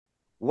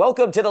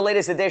Welcome to the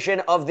latest edition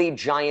of the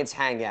Giants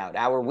Hangout,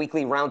 our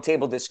weekly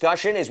roundtable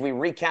discussion as we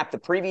recap the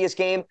previous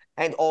game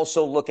and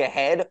also look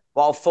ahead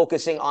while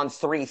focusing on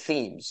three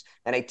themes.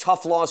 And a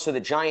tough loss for the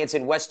Giants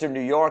in Western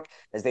New York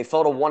as they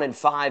fell to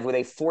 1-5 with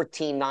a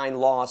 14-9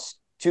 loss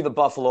to the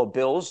Buffalo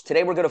Bills.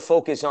 Today, we're going to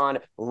focus on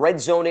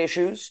red zone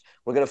issues.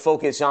 We're going to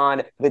focus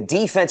on the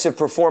defensive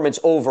performance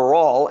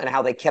overall and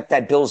how they kept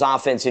that Bills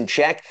offense in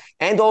check,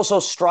 and also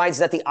strides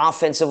that the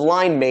offensive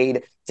line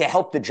made to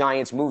help the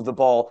Giants move the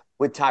ball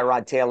with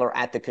Tyrod Taylor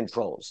at the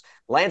controls.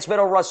 Lance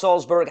Meadow, Russ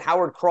Salzberg,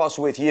 Howard Cross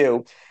with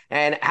you.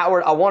 And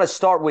Howard, I want to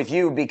start with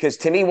you because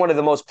to me, one of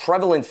the most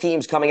prevalent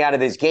themes coming out of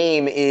this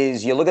game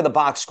is you look at the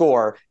box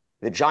score.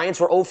 The Giants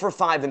were 0 for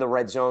 5 in the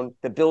red zone.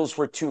 The Bills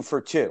were 2 for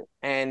 2.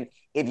 And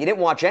if you didn't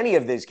watch any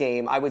of this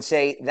game, I would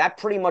say that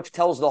pretty much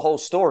tells the whole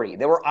story.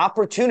 There were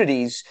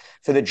opportunities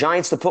for the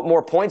Giants to put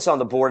more points on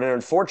the board, and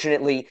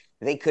unfortunately,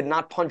 they could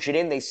not punch it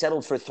in. They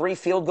settled for 3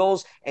 field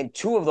goals, and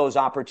 2 of those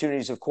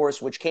opportunities, of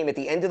course, which came at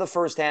the end of the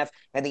first half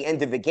and the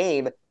end of the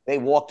game, they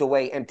walked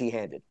away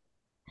empty-handed.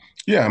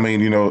 Yeah, I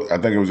mean, I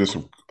think it was just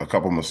a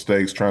couple of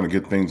mistakes trying to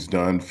get things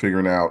done,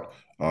 figuring out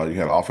you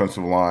had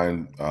offensive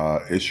line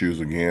issues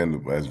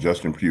again, as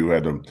Justin Pugh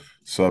had to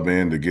sub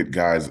in to get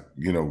guys,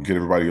 get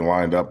everybody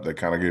lined up. That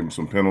kind of gave them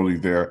some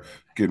penalties there,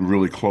 getting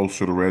really close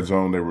to the red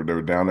zone. They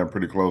were down there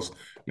pretty close.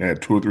 They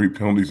had 2 or 3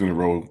 penalties in a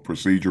row,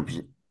 procedure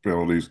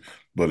penalties,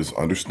 but it's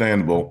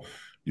understandable.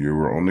 You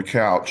were on the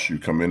couch, you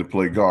come in to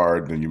play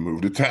guard, then you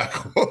move to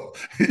tackle.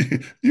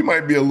 You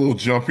might be a little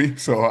jumpy,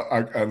 so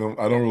I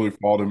don't really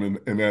fault him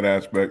in that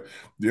aspect.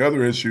 The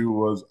other issue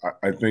was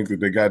I think that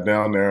they got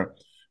down there,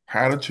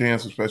 had a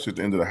chance, especially at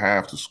the end of the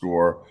half, to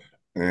score.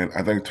 And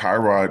I think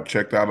Tyrod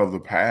checked out of the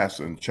pass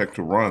and checked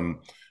to run.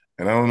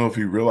 And I don't know if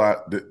he realized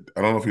that,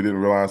 I don't know if he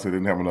didn't realize they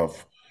didn't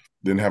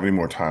have any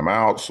more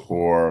timeouts,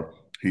 or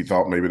he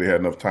thought maybe they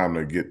had enough time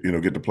to get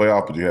the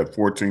playoff, but you had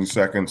 14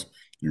 seconds,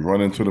 you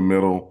run into the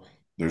middle.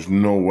 There's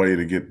no way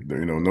to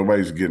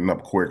nobody's getting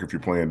up quick if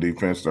you're playing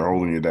defense. They're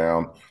holding you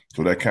down.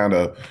 So that kind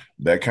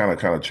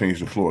of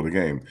changed the flow of the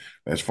game.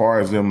 As far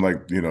as them,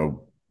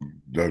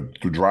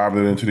 to drive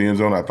it into the end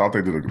zone, I thought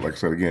they did, like I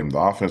said again, the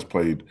offense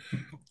played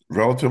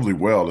relatively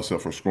well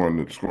except for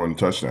scoring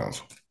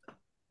touchdowns.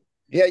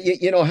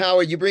 Yeah,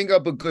 Howard, you bring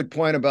up a good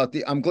point about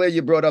I'm glad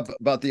you brought up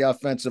about the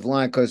offensive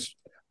line because,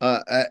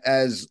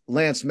 as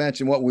Lance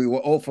mentioned, what we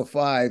were 0 for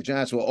 5,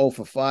 Giants were 0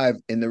 for 5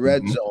 in the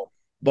red Mm-hmm. zone.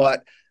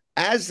 But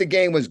as the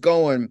game was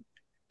going,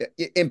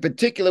 in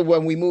particular,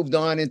 when we moved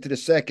on into the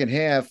second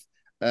half,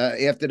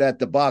 after that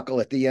debacle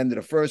at the end of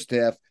the first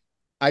half,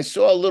 I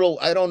saw a little,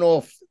 I don't know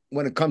if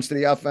when it comes to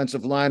the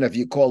offensive line, if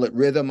you call it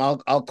rhythm,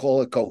 I'll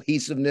call it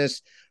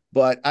cohesiveness.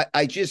 But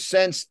I just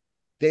sensed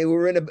they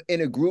were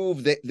in a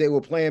groove. They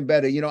were playing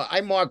better.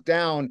 I marked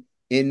down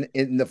in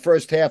the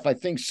first half. I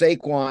think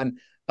Saquon,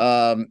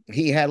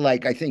 he had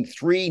I think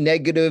 3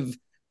 negative,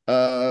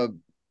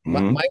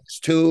 Mm-hmm.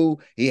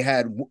 -2. He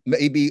had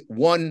maybe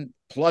 1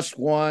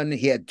 +1.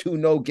 He had 2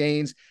 no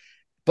gains.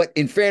 But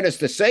in fairness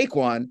to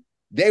Saquon,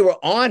 they were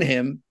on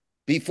him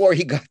before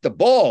he got the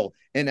ball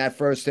in that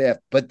first half.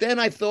 But then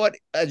I thought,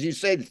 as you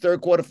say, the third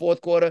quarter,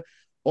 fourth quarter,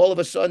 all of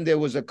a sudden there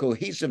was a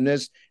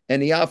cohesiveness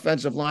and the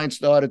offensive line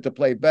started to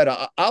play better.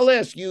 I'll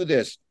ask you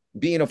this,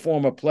 being a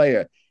former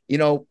player,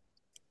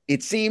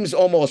 it seems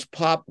almost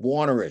Pop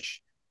Warnerish,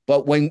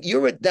 but when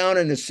you're down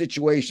in a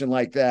situation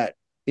like that,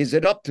 is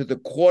it up to the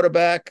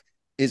quarterback?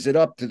 Is it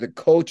up to the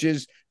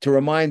coaches to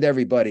remind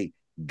everybody,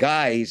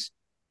 guys,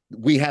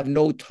 we have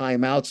no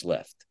timeouts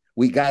left.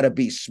 We got to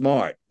be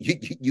smart.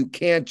 You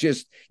can't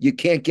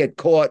get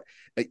caught.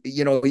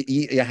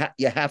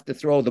 You have to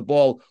throw the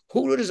ball.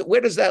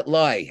 Where does that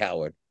lie,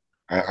 Howard?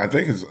 I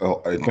think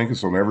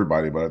it's on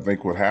everybody, but I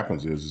think what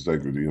happens is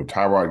like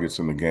Tyrod gets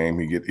in the game,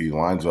 he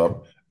lines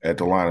up at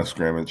the line of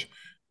scrimmage.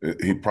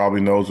 He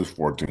probably knows it's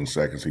 14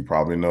 seconds. He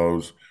probably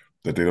knows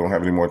that they don't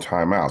have any more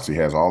timeouts. He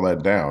has all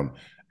that down,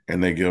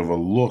 and they give a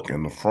look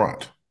in the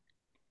front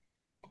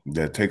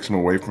that takes him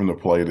away from the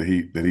play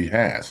that he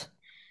has.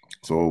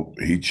 So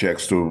he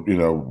checks to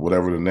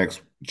whatever the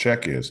next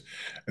check is,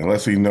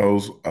 unless he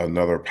knows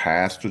another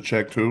pass to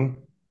check to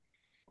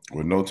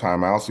with no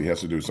timeouts. He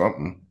has to do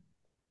something.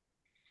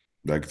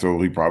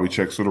 So he probably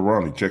checks to the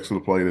run. He checks to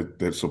the play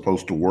that's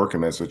supposed to work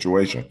in that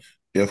situation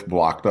if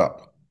blocked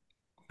up.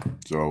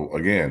 So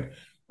again,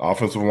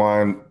 offensive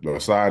line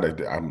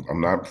aside,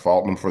 I'm not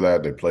faulting them for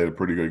that. They played a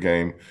pretty good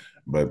game,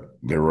 but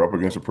they were up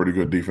against a pretty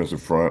good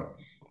defensive front.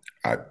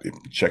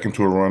 Check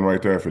into a run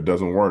right there. If it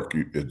doesn't work,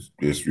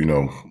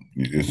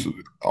 it's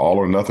all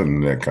or nothing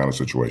in that kind of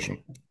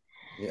situation.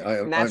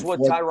 Yeah, And that's what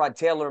Tyrod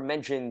Taylor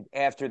mentioned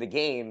after the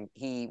game.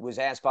 He was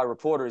asked by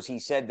reporters. He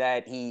said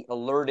that he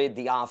alerted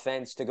the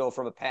offense to go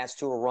from a pass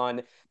to a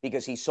run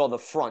because he saw the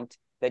front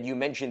that you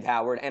mentioned,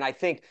 Howard. And I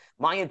think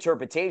my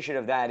interpretation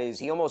of that is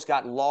he almost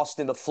got lost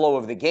in the flow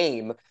of the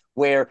game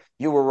where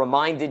you were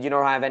reminded you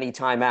don't have any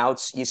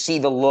timeouts. You see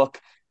the look.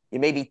 You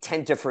maybe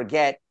tend to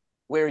forget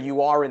where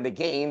you are in the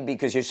game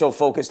because you're so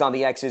focused on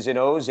the X's and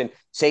O's. And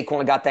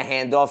Saquon got the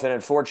handoff, and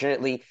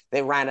unfortunately,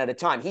 they ran out of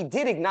time. He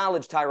did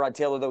acknowledge Tyrod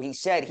Taylor, though. He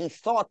said he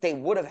thought they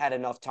would have had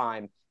enough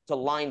time to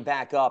line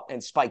back up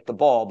and spike the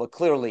ball, but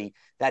clearly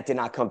that did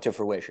not come to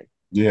fruition.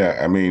 Yeah,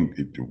 I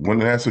mean,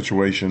 when in that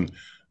situation,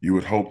 you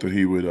would hope that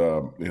he would,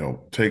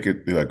 take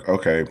it, be like,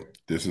 okay,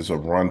 this is a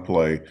run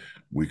play.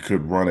 We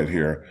could run it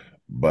here,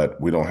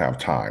 but we don't have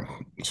time.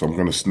 So I'm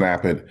going to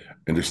snap it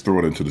and just throw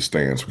it into the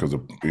stands because,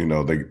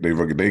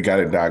 they got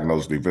it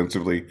diagnosed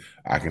defensively.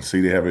 I can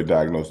see they have it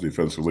diagnosed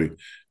defensively.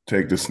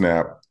 Take the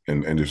snap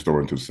and just throw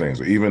it into the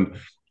stands. Or even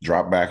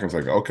drop back and it's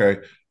like, okay,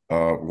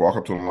 walk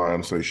up to the line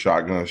and say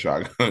shotgun,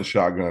 shotgun,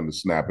 shotgun to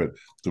snap it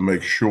to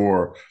make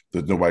sure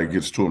that nobody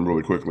gets to him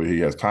really quickly. He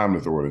has time to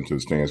throw it into the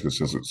stands because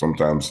since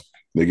sometimes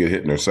they get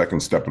hit in their second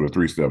step of the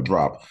three-step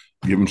drop,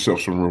 give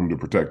himself some room to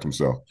protect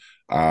himself.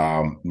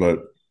 But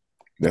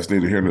that's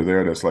neither here nor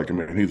there. That's like, I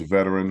mean, he's a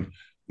veteran.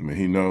 I mean,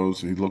 he knows.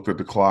 He looked at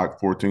the clock,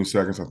 14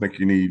 seconds. I think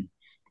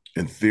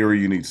in theory,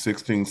 you need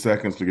 16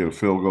 seconds to get a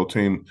field goal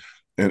team.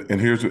 And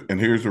here's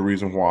the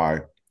reason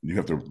why you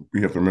have to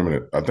remember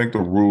that. I think the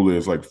rule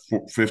is like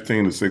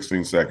 15 to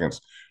 16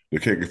 seconds to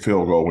kick a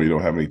field goal when you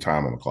don't have any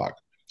time on the clock.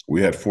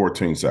 We had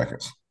 14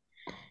 seconds.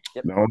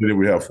 Yep. Not only did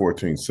we have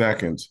 14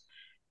 seconds,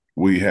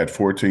 we had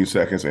 14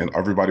 seconds and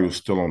everybody was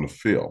still on the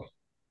field.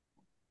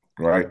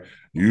 Right?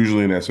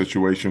 Usually in that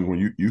situation,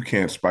 when you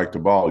can't spike the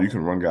ball, you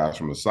can run guys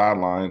from the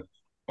sideline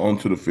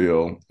onto the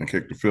field and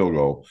kick the field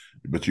goal,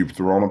 but you've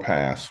thrown a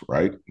pass,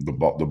 right? The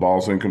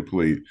ball's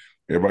incomplete.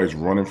 Everybody's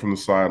running from the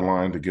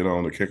sideline to get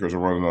on. The kickers are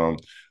running on.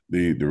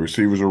 The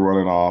receivers are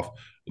running off.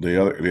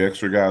 The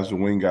extra guys, the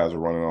wing guys are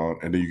running on,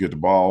 and then you get the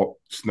ball,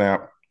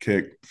 snap,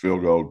 kick,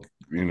 field goal.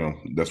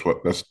 That's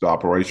the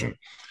operation.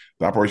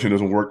 The operation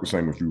doesn't work the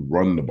same if you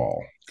run the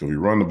ball. Because if you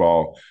run the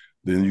ball,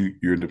 then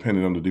you're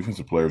dependent on the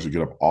defensive players to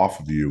get up off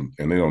of you,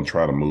 and they don't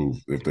try to move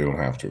if they don't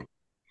have to.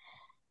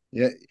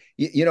 Yeah,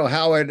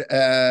 Howard,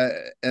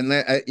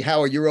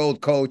 Howard, your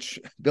old coach,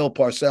 Bill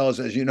Parcells,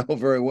 as you know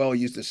very well,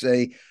 used to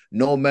say,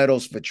 "No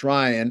medals for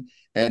trying,"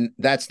 and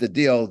that's the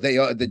deal.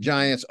 The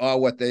Giants are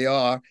what they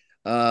are,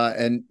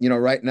 and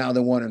right now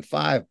they're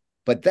 1-5.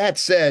 But that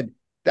said,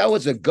 that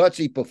was a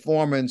gutsy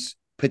performance,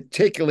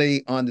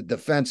 particularly on the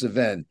defensive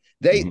end.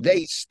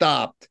 They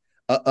stopped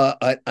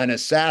an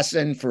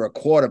assassin for a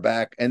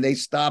quarterback, and they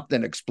stopped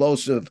an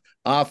explosive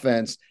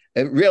offense.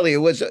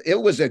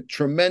 It was a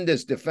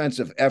tremendous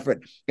defensive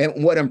effort.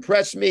 And what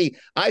impressed me,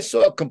 I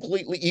saw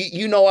completely,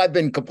 I've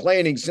been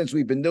complaining since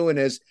we've been doing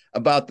this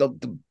about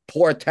the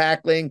poor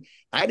tackling.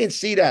 I didn't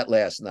see that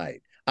last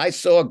night. I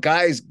saw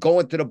guys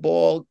going to the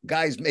ball,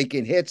 guys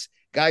making hits,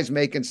 guys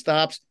making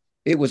stops.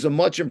 It was a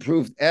much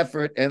improved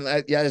effort. And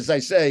as I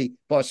say,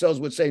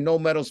 Parcells would say no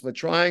medals for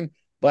trying.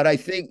 But I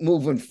think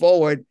moving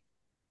forward,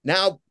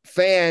 now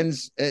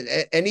fans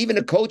and even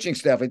the coaching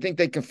staff, I think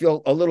they can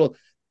feel a little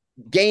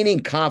gaining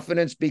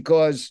confidence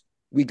because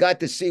we got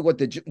to see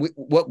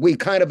what we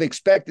kind of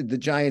expected the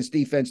Giants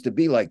defense to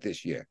be like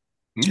this year.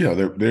 Yeah,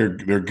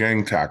 they're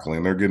gang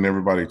tackling. They're getting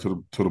everybody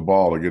to the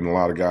ball. They're getting a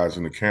lot of guys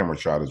in the camera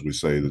shot, as we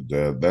say.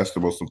 That's the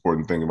most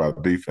important thing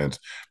about defense.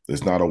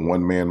 It's not a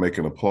one man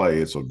making a play.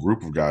 It's a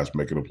group of guys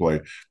making a play.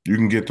 You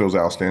can get those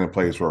outstanding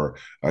plays where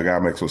a guy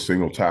makes a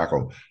single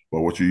tackle,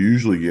 but what you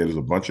usually get is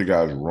a bunch of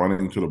guys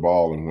running to the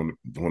ball. And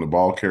when the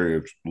ball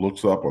carrier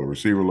looks up or the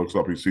receiver looks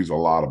up, he sees a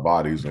lot of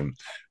bodies, and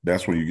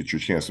that's when you get your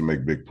chance to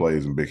make big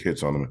plays and big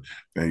hits on them.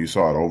 And you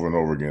saw it over and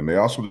over again. They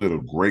also did a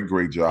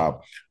great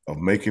job of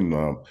making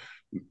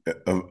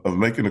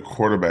the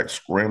quarterback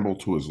scramble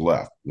to his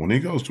left. When he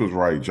goes to his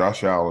right,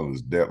 Josh Allen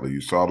is deadly. You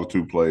saw the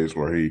two plays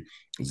where he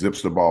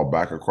zips the ball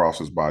back across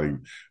his body.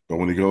 But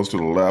when he goes to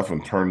the left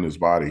and turns his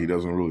body, he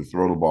doesn't really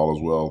throw the ball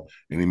as well.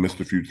 And he missed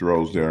a few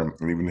throws there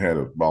and even had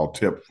a ball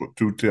tipped,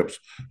 two tips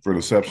for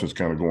interceptions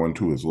kind of going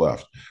to his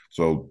left.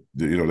 So,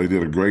 they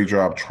did a great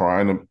job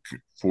trying to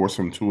force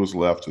him to his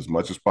left as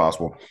much as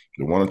possible.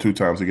 The one or two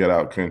times he got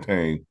out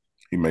contained,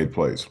 he made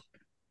plays.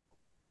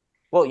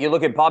 Well, you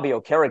look at Bobby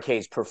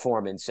Okereke's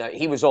performance.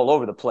 He was all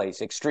over the place,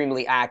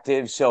 extremely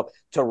active. So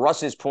to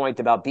Russ's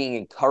point about being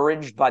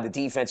encouraged by the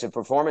defensive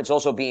performance,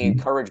 also being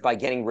encouraged by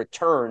getting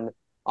return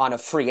on a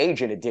free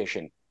agent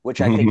addition,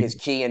 which I think is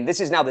key. And this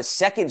is now the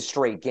second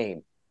straight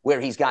game where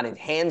he's gotten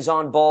hands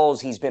on balls.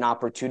 He's been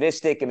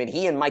opportunistic. I mean,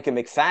 he and Micah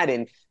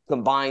McFadden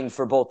combined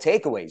for both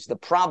takeaways. The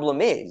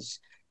problem is,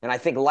 and I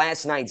think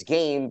last night's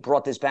game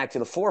brought this back to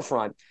the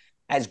forefront,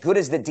 as good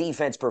as the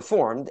defense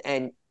performed,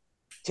 and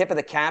tip of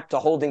the cap to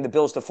holding the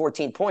Bills to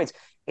 14 points,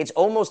 it's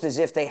almost as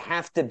if they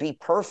have to be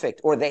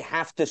perfect or they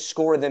have to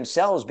score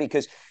themselves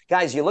because,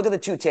 guys, you look at the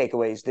two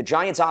takeaways. The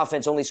Giants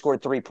offense only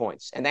scored 3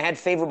 points, and they had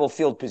favorable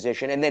field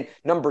position. And then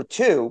number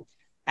two,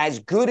 as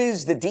good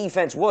as the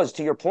defense was,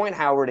 to your point,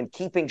 Howard, in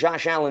keeping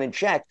Josh Allen in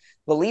check,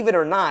 believe it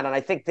or not, and I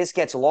think this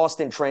gets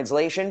lost in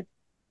translation,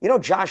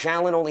 Josh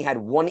Allen only had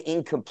one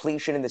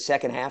incompletion in the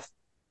second half.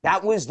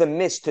 That was the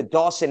miss to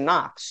Dawson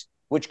Knox,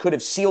 which could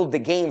have sealed the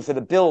game for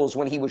the Bills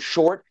when he was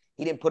short.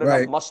 He didn't put enough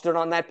Right. mustard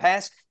on that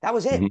pass. That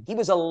was it. He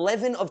was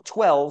 11 of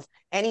 12,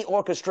 and he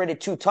orchestrated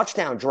 2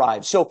 touchdown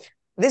drives. So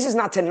this is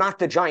not to knock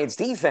the Giants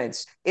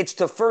defense. It's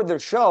to further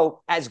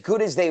show, as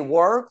good as they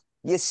were,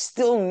 you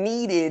still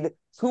needed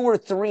 2 or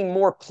 3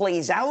 more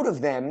plays out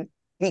of them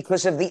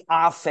because of the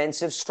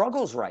offensive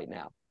struggles right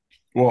now.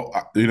 Well,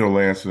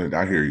 Lance,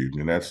 I hear you,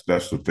 and that's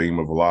the theme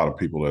of a lot of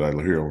people that I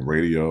hear on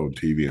radio,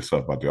 TV, and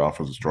stuff about the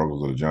offensive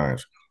struggles of the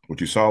Giants.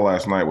 What you saw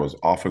last night was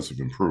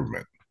offensive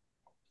improvement,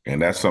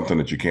 and that's something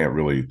that you can't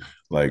really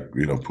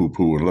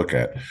poo-poo and look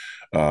at.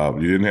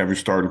 You didn't have your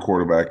starting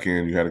quarterback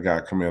in. You had a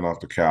guy come in off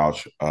the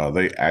couch.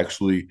 They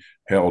actually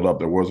held up.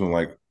 There wasn't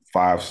like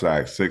 5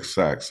 sacks, 6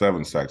 sacks,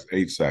 7 sacks,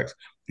 8 sacks.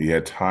 He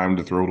had time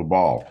to throw the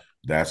ball.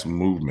 That's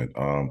movement.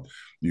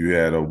 You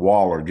had a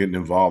Waller getting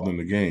involved in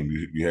the game.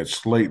 You had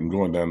Slayton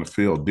going down the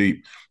field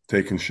deep,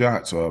 taking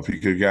shots. If he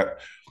could have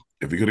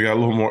got a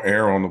little more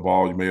air on the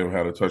ball, you may have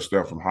had a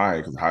touchdown from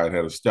Hyatt, because Hyatt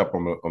had a step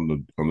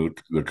on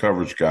the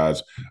coverage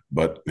guys,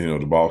 but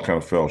the ball kind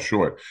of fell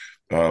short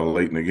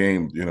late in the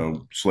game.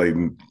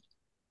 Slayton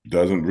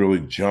doesn't really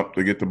jump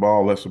to get the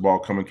ball, lets the ball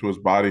come into his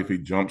body. If he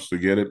jumps to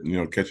get it,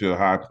 catch it at a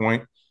high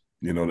point,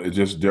 it's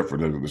just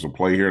different. There's a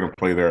play here and a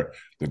play there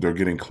that they're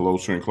getting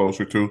closer and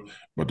closer to.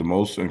 But the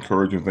most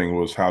encouraging thing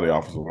was how the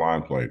offensive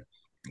line played.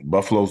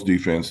 Buffalo's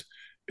defense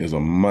is a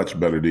much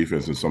better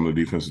defense than some of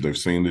the defenses they've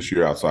seen this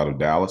year outside of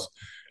Dallas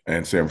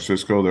and San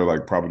Francisco. They're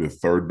like probably the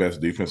 3rd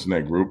best defense in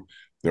that group.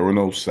 There were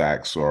no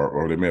sacks,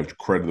 or they may have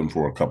credited them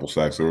for a couple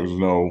sacks. There was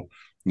no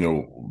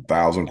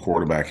 1,000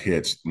 quarterback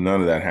hits.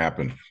 None of that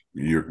happened.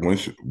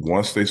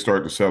 Once they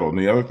start to settle. And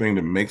the other thing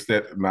that makes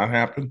that not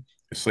happen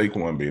is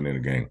Saquon being in the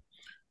game.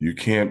 You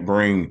can't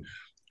bring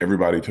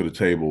everybody to the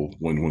table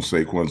when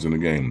Saquon's in the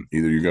game.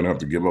 Either you're going to have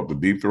to give up the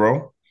deep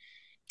throw,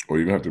 or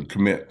you're going to have to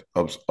commit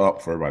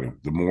up for everybody.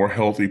 The more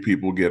healthy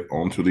people get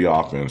onto the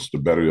offense, the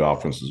better the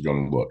offense is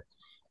going to look.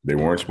 They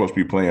weren't supposed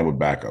to be playing with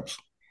backups.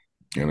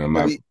 And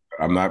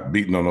I'm not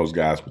beating on those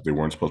guys, but they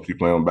weren't supposed to be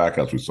playing with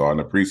backups. We saw in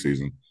the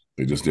preseason.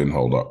 They just didn't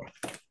hold up.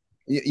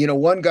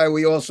 One guy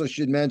we also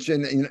should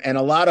mention, and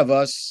a lot of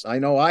us, I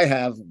know I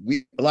have,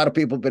 a lot of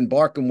people have been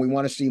barking, we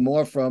want to see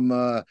more from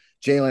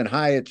Jalen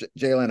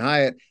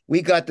Hyatt.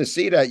 We got to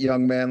see that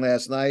young man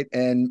last night,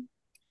 and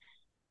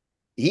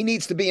he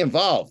needs to be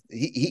involved.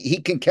 He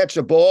can catch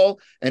a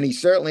ball, and he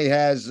certainly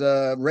has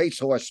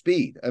racehorse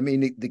speed. I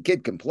mean, the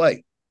kid can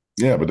play.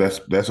 Yeah, but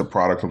that's a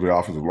product of the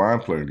offensive line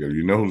player.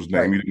 You know whose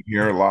name you didn't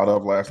hear a lot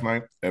of last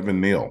night?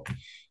 Evan Neal.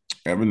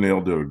 Evan Neal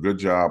did a good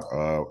job.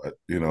 I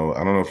don't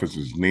know if it's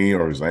his knee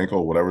or his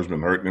ankle, whatever's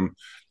been hurting him,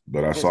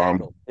 but I saw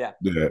him. Yeah,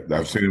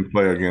 I've seen him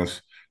play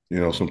against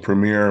some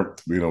premier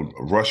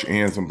rush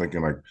ends. I'm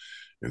thinking like,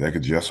 if they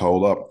could just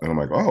hold up, and I'm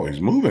like, oh,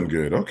 he's moving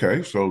good.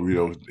 Okay,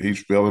 so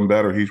he's feeling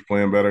better. He's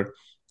playing better.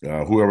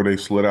 Whoever they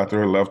slid out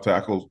there, left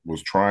tackle,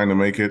 was trying to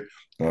make it.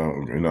 I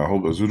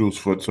hope Azudu's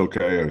foot's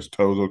okay, or his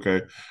toes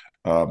okay.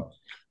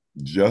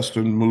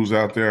 Justin moves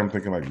out there. I'm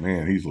thinking like,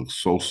 man, he looks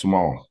so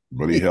small,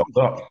 but he held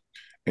up.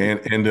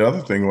 And the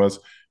other thing was,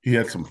 he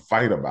had some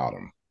fight about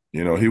him.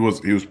 He was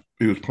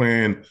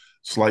playing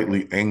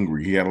slightly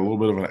angry. He had a little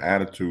bit of an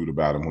attitude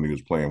about him when he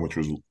was playing, which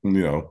was, you've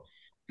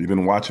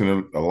been watching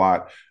it a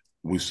lot.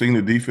 We've seen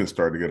the defense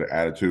start to get an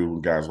attitude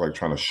when guys like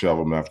trying to shove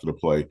him after the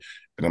play.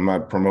 And I'm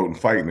not promoting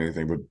fighting or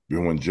anything, but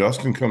when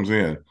Justin comes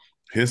in,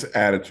 his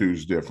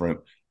attitude's different,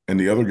 and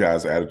the other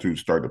guys'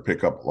 attitudes start to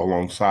pick up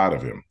alongside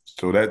of him.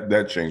 So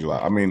that changed a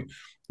lot. I mean,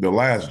 the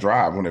last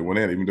drive when they went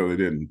in, even though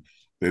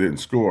they didn't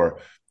score,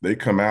 they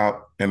come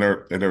out and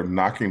they're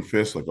knocking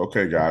fists like,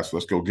 okay, guys,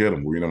 let's go get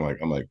them.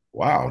 I'm like,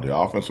 wow, the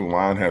offensive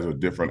line has a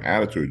different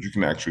attitude. You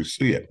can actually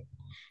see it.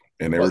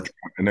 And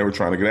they were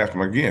trying to get after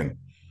him again.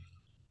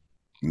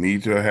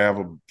 Need to have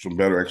some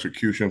better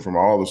execution from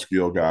all the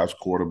skill guys,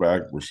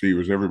 quarterback,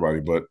 receivers,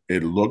 everybody. But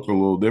it looked a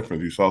little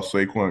different. You saw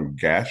Saquon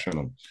gashing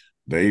them.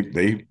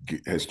 They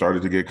had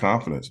started to get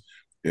confidence.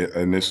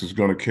 And this is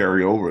going to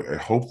carry over.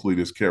 Hopefully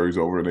this carries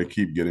over and they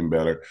keep getting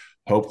better.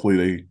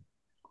 Hopefully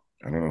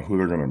I don't know who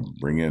they're going to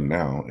bring in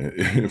now.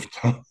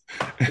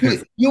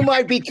 You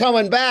might be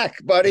coming back,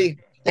 buddy.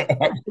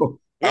 I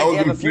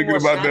was thinking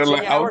about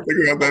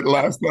that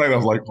last night. I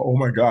was like, oh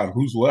my God,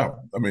 who's left?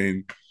 I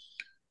mean,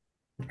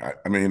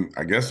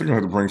 I guess they're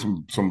going to have to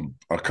bring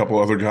a couple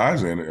other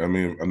guys in. I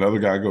mean, another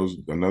guy goes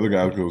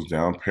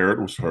down.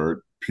 Parrott was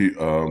hurt.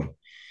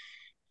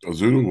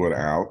 Azudu went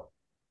out.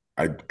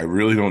 I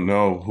really don't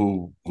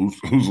know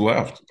who's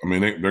left. I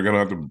mean, they're going to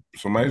have to.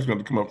 Somebody's going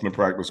to come up from the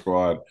practice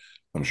squad.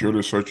 I'm sure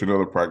they're searching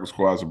other practice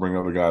squads to bring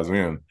other guys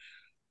in.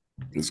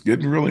 It's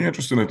getting really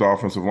interesting at the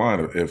offensive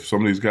line. If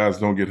some of these guys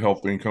don't get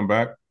healthy and come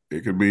back,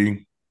 it could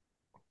be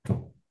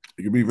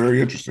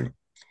very interesting.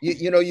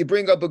 You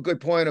bring up a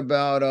good point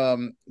about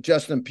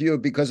Justin Pugh,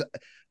 because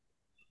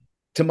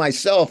to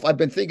myself, I've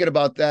been thinking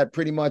about that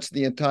pretty much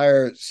the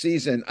entire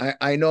season.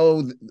 I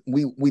know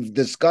we've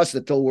discussed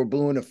it till we're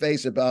blue in the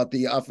face about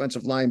the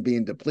offensive line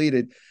being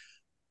depleted,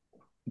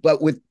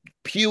 but with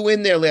Pugh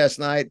in there last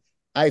night,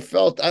 I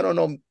felt, I don't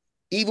know,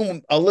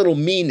 even a little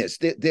meanness.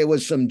 There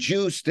was some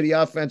juice to the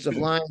offensive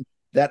line.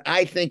 that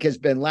I think has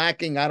been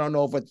lacking. I don't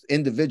know if it's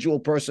individual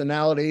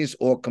personalities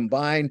or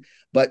combined,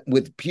 but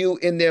with Pugh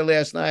in there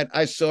last night,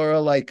 I saw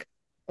like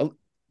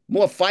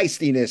more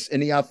feistiness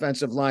in the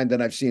offensive line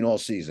than I've seen all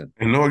season.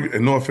 And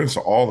no offense to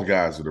all the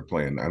guys that are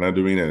playing, and I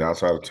do mean that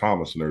outside of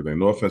Thomas and everything.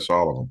 No offense to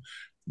all of them.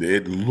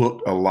 It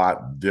looked a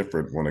lot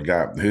different when a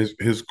guy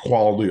his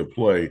quality of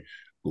play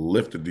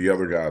lifted the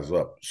other guys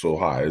up so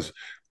high.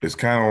 It's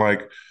kind of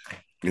like,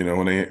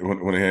 when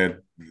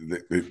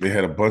they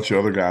had a bunch of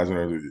other guys in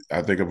there.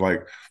 I think of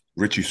like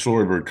Richie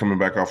Soyberg coming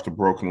back off the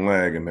broken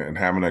leg and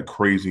having that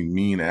crazy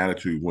mean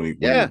attitude when he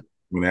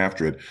went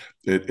after it.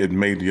 It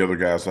made the other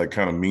guys like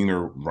kind of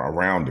meaner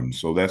around him.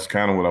 So that's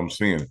kind of what I'm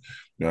seeing.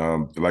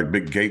 Like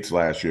Big Gates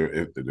last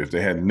year, if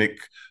they had Nick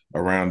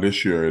around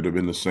this year, it'd have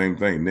been the same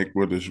thing. Nick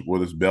with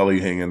his belly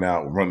hanging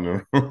out,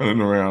 running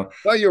around.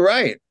 Well, you're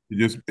right.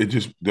 It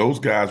just those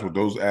guys with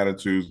those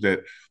attitudes,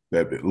 that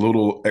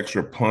little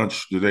extra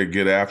punch that they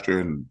get after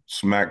and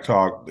smack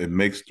talk, it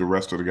makes the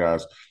rest of the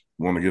guys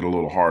want to get a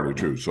little harder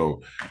too.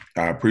 So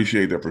I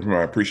appreciate that from him.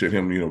 I appreciate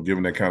him,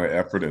 giving that kind of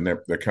effort and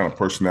that kind of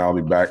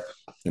personality back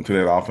into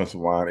that offensive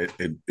line.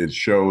 It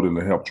showed and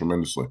it helped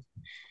tremendously.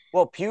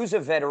 Well, Pugh's a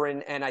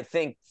veteran, and I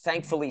think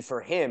thankfully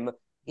for him,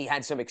 he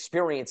had some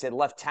experience at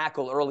left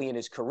tackle early in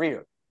his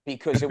career,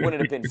 because it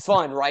wouldn't have been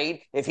fun,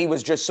 right? If he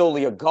was just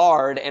solely a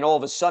guard and all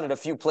of a sudden a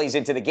few plays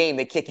into the game,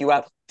 they kick you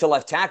out to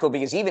left tackle,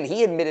 because even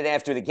he admitted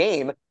after the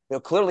game,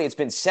 clearly it's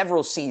been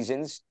several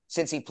seasons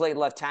since he played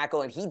left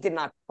tackle, and he did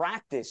not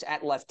practice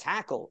at left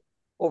tackle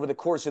over the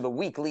course of the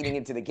week leading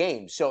into the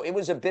game. So it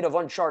was a bit of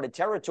uncharted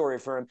territory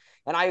for him.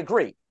 And I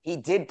agree, he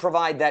did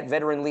provide that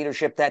veteran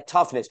leadership, that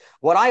toughness.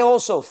 What I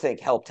also think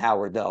helped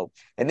Howard, though,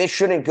 and this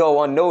shouldn't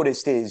go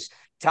unnoticed, is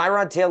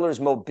Tyrod Taylor's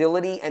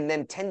mobility and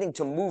then tending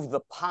to move the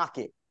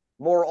pocket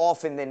more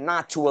often than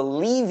not to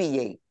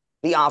alleviate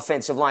the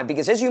offensive line.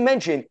 Because as you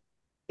mentioned,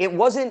 it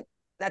wasn't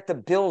that the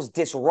Bills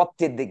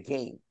disrupted the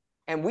game.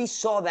 And we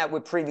saw that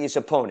with previous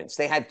opponents.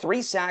 They had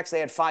 3 sacks, they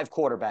had 5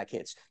 quarterback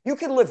hits. You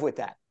can live with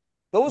that.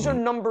 Those are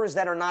numbers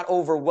that are not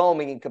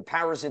overwhelming in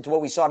comparison to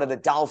what we saw to the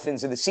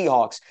Dolphins and the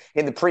Seahawks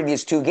in the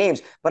previous 2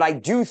 games. But I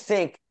do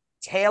think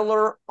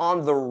Taylor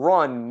on the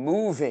run,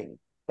 moving,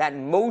 that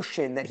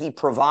motion that he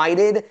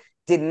provided,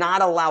 did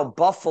not allow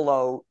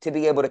Buffalo to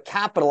be able to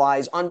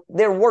capitalize on.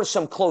 There were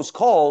some close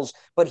calls,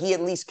 but he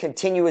at least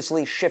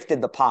continuously shifted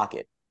the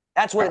pocket.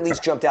 That's what at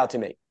least jumped out to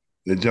me.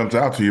 It jumps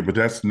out to you, but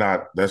that's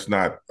not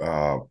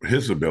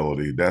his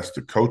ability. That's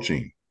the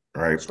coaching,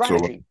 right?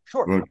 Strategy,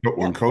 so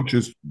when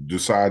coaches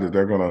decide that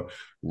they're going to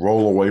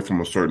roll away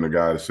from a certain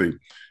guy, see,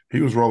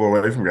 he was rolling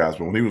away from guys,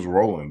 but when he was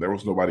rolling, there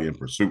was nobody in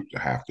pursuit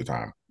half the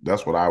time.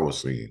 That's what I was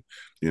seeing.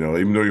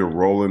 Even though you're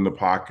rolling the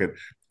pocket,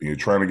 you're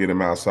trying to get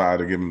him outside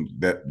to give him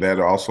that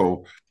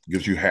also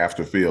gives you half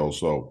the field.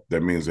 So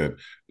that means that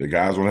the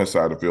guys on that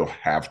side of the field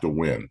have to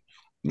win.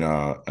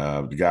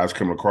 The guys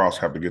coming across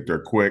have to get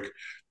there quick.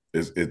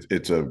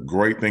 It's a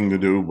great thing to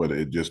do, but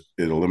it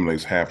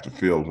eliminates half the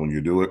field when you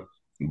do it.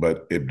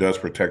 But it does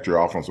protect your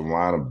offensive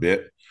line a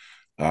bit.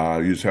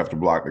 You just have to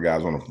block the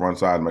guys on the front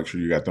side, make sure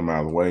you got them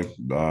out of the way.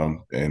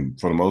 And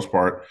for the most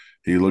part,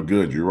 he looked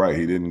good. You're right.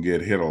 He didn't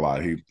get hit a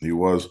lot. He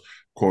was,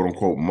 quote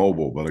unquote,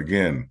 mobile. But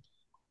again,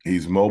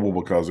 he's mobile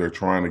because they're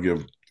trying to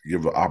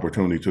give the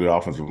opportunity to the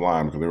offensive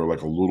line, because they were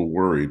like a little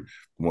worried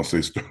once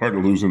they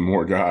started losing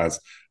more guys.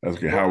 That's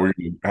okay, how we're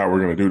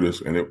going to do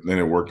this, and then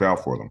it worked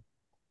out for them.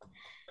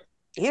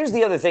 Here's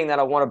the other thing that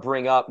I want to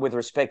bring up with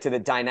respect to the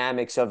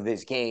dynamics of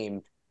this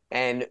game,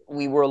 and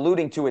we were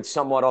alluding to it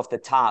somewhat off the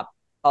top.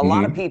 A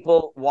lot of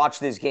people watch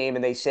this game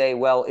and they say,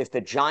 well, if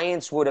the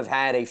Giants would have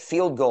had a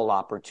field goal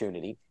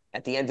opportunity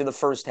at the end of the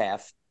first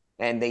half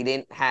and they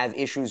didn't have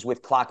issues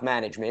with clock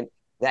management,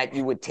 that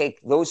you would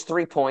take those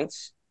 3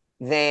 points,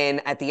 then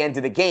at the end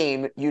of the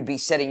game, you'd be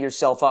setting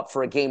yourself up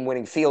for a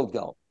game-winning field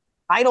goal.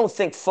 I don't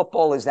think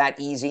football is that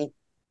easy.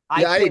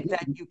 I think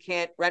that you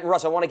can't,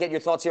 Russ, I want to get your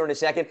thoughts here in a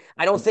second.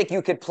 I don't think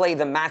you could play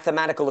the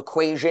mathematical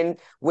equation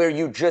where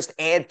you just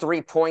add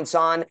 3 points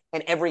on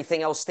and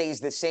everything else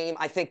stays the same.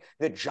 I think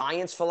the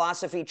Giants'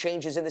 philosophy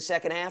changes in the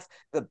second half.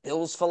 The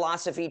Bills'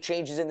 philosophy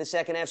changes in the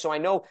second half. So I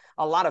know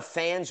a lot of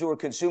fans who are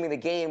consuming the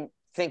game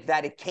think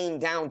that it came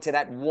down to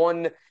that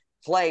one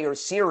play or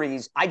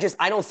series. I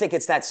don't think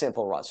it's that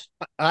simple, Russ.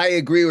 I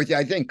agree with you.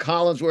 I think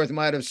Collinsworth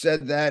might have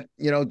said that,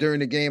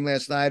 during the game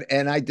last night,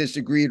 and I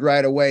disagreed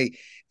right away.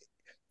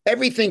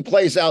 Everything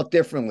plays out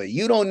differently.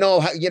 You don't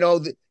know how,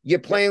 you're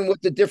playing with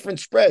the different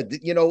spread.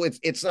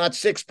 It's not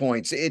 6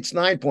 points, it's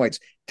 9 points.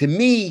 To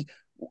me,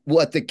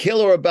 what the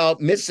killer about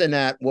missing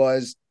that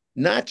was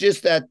not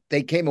just that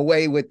they came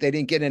away with, they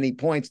didn't get any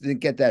points,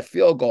 didn't get that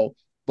field goal.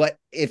 But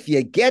if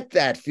you get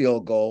that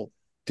field goal,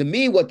 to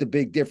me, what the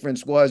big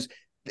difference was,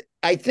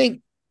 I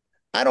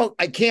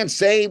can't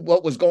say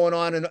what was going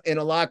on in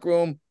a locker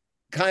room.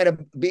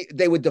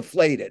 They were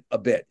deflated a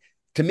bit.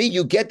 To me,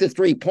 you get the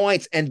 3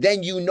 points, and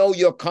then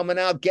you're coming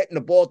out, getting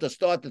the ball to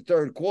start the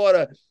third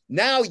quarter.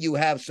 Now you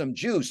have some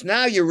juice.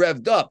 Now you're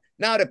revved up.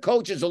 Now the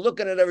coaches are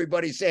looking at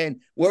everybody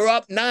saying, we're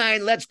up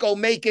 9, let's go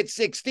make it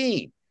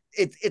 16.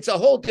 It's a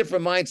whole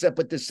different mindset.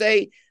 But to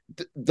say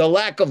the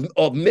lack of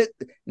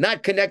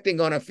not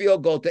connecting on a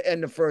field goal to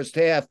end the first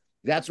half,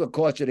 that's what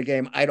cost you the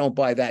game. I don't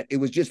buy that. It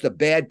was just a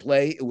bad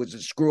play. It was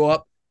a screw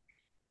up.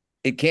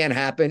 It can't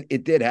happen.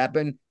 It did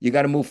happen. You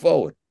got to move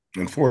forward.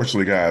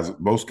 Unfortunately, guys,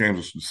 most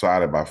games are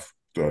decided by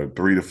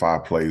 3 to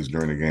 5 plays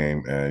during the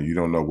game, and you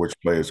don't know which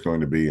play it's going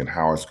to be and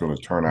how it's going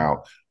to turn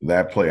out.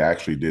 That play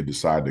actually did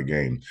decide the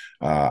game.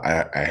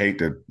 I hate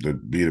to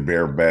be the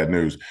bearer of bad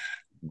news.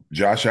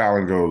 Josh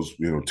Allen goes,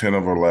 10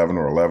 of 11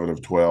 or 11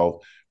 of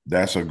 12.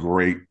 That's a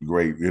great,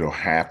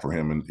 half for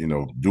him,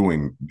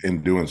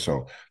 and doing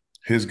so.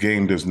 His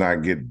game does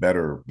not get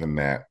better than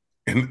that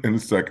in the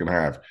second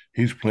half.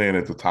 He's playing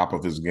at the top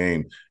of his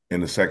game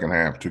in the second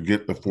half to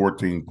get the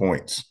 14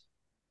 points.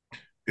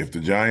 If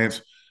the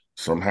Giants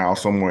somehow,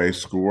 some way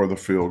score the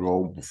field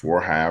goal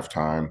before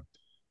halftime,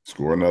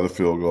 score another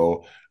field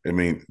goal, that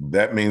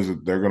means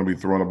that they're going to be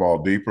throwing the ball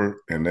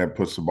deeper, and that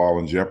puts the ball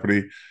in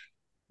jeopardy.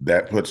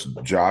 That puts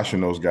Josh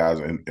and those guys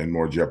in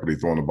more jeopardy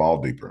throwing the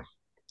ball deeper.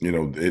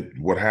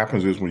 What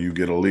happens is when you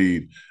get a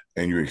lead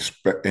and you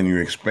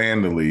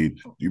expand the lead,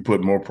 you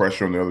put more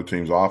pressure on the other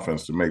team's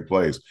offense to make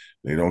plays.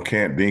 They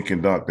can't dink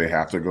and dunk. They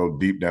have to go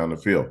deep down the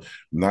field.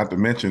 Not to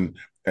mention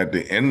at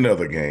the end of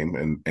the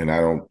game, and I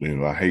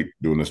don't, I hate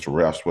doing this to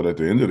refs, but at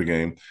the end of the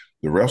game,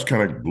 the refs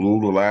kind of blew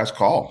the last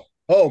call.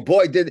 Oh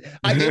boy, did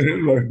I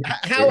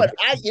Howard,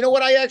 you know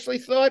what I actually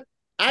thought?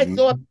 I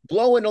thought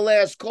blowing the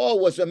last call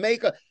was a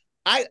maker.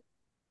 I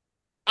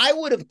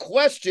would have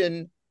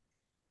questioned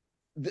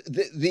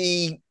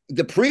the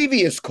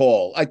previous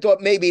call. I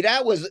thought maybe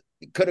that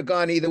could have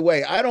gone either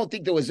way. I don't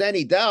think there was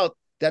any doubt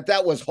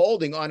that was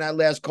holding on that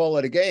last call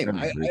of the game.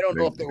 I don't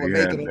know if they were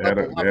making it up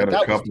or not, but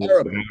that was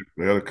terrible.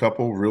 They had a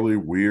couple really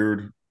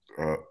weird.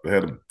 They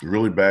had a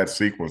really bad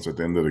sequence at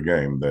the end of the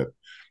game that,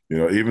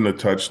 even the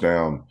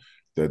touchdown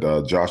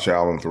that Josh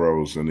Allen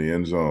throws in the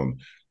end zone,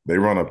 they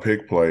run a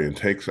pick play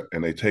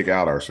and they take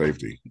out our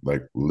safety,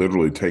 like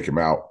literally take him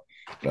out.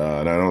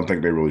 And I don't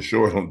think they really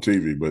show it on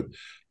TV, but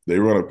they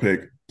run a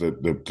pick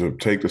to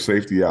take the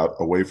safety out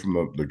away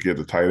from to get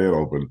the tight end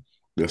open.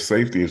 The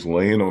safety is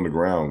laying on the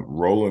ground,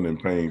 rolling in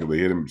pain because they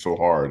hit him so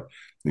hard.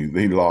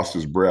 He lost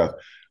his breath.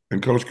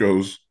 And coach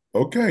goes,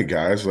 "Okay,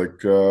 guys,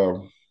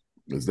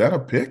 is that a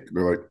pick?"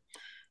 They're like,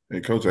 "Hey,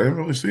 coach, I didn't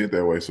really see it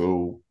that way."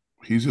 So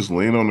he's just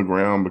laying on the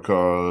ground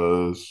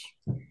because,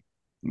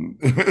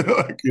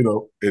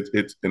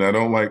 it's and I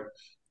don't like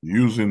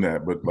using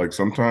that, but like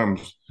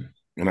sometimes,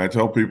 and I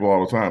tell people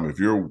all the time, if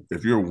you're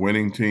a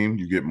winning team,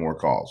 you get more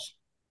calls.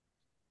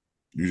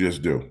 You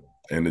just do.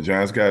 And the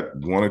Giants got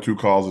 1 or 2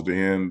 calls at the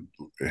end,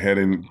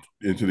 heading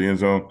into the end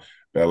zone.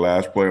 That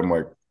last play, I'm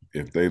like,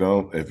 if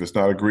it's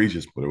not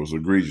egregious, but it was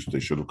egregious, they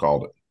should have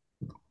called it.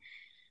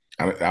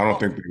 I don't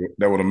think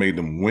that would have made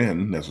them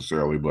win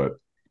necessarily, but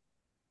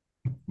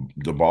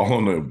the ball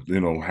on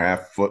the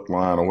half-foot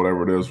line or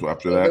whatever it is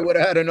after that, they would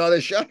have had another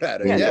shot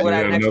at it. Yeah, they would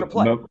have had an extra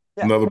play.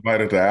 Another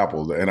bite at the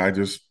apple. And I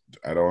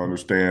don't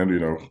understand.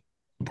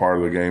 Part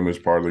of the game is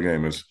part of the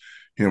game. It's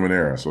human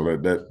error. So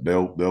that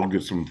they'll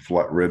get some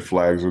red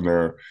flags in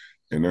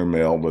their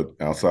mail, but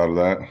outside of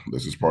that,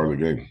 this is part of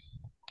the game.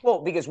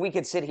 Well, because we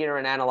could sit here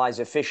and analyze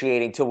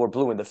officiating till we're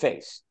blue in the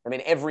face.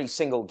 Every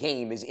single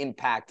game is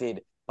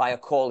impacted by a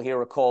call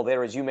here, a call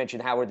there. As you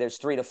mentioned, Howard, there's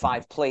 3 to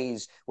 5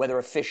 plays whether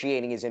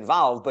officiating is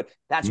involved. But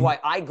that's why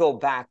I go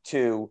back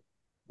to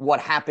what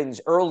happens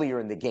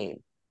earlier in the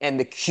game and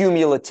the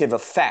cumulative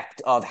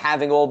effect of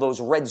having all those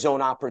red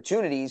zone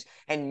opportunities.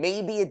 And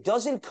maybe it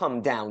doesn't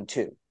come down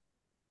to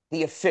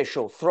the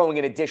official throwing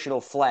an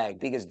additional flag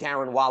because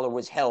Darren Waller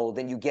was held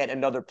and you get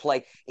another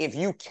play. If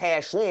you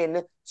cash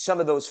in some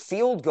of those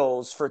field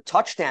goals for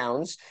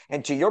touchdowns,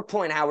 and to your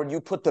point, Howard, you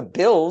put the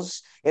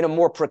Bills in a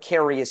more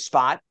precarious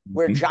spot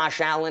where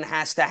Josh Allen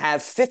has to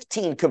have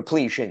 15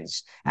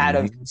 completions out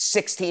of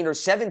 16 or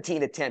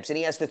 17 attempts, and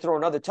he has to throw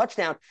another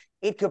touchdown.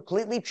 It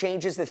completely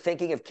changes the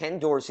thinking of Ken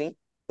Dorsey,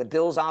 the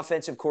Bills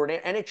offensive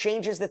coordinator, and it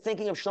changes the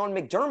thinking of Sean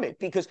McDermott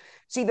because,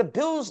 see, the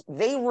Bills,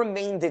 they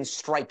remained in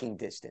striking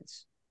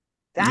distance.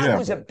 That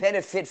was a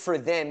benefit for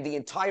them the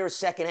entire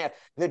second half.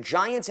 The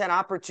Giants had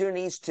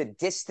opportunities to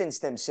distance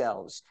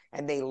themselves,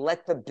 and they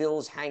let the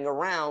Bills hang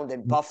around.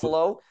 And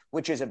Buffalo,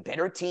 which is a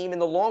better team in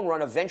the long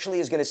run, eventually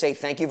is going to say,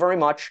 thank you very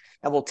much,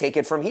 and we'll take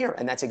it from here.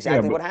 And that's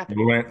exactly what happened.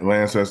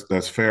 Lance,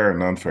 that's fair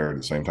and unfair at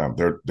the same time.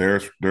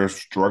 They're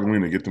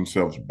struggling to get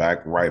themselves back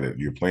righted.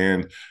 You're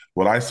playing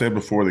what I said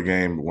before the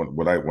game,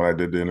 when I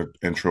did the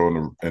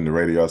intro in the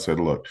radio, I said,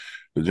 look,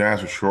 the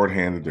Giants are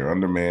shorthanded. They're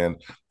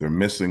undermanned. They're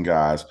missing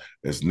guys.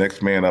 It's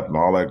next man up and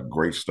all that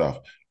great stuff.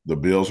 The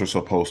Bills are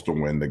supposed to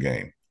win the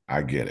game.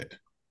 I get it,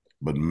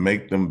 but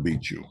make them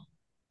beat you.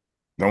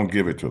 Don't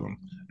give it to them.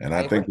 And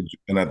I think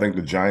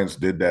the Giants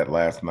did that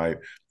last night.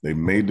 They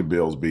made the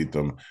Bills beat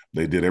them.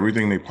 They did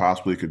everything they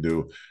possibly could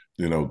do.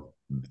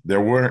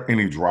 There weren't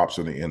any drops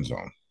in the end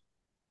zone,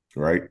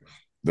 right?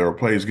 There were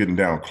plays getting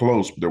down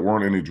close, but there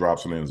weren't any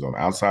drops in the end zone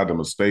outside the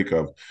mistake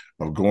of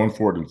going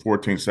for it in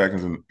 14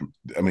 seconds.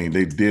 And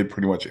they did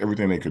pretty much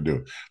everything they could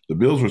do. The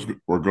Bills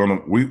were going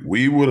to,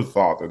 we would have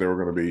thought that there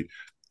were going to be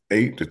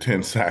 8 to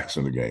 10 sacks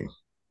in the game.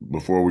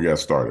 before we got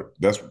started.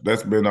 That's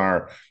been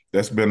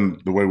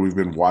the way we've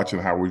been watching,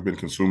 how we've been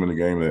consuming the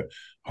game. That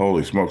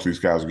holy smokes, these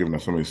guys are giving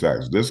us so many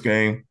sacks. This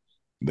game,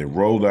 they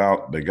rolled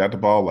out, they got the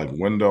ball like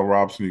Wendell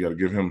Robinson. You got to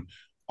give him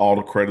all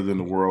the credit in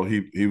the world. He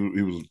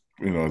was,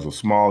 as a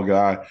small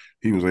guy,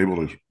 he was able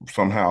to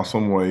somehow,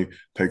 some way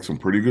take some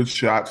pretty good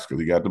shots because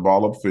he got the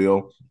ball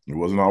upfield. He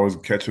wasn't always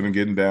catching and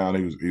getting down.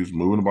 He was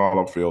moving the ball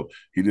upfield.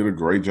 He did a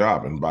great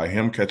job, and by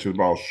him catching the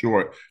ball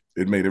short,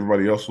 it made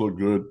everybody else look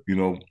good,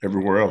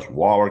 everywhere else.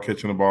 Waller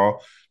catching the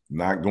ball,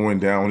 not going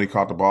down when he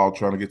caught the ball,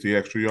 trying to get the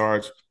extra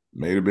yards,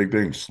 made a big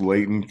thing.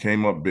 Slayton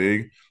came up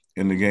big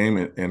in the game,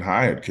 and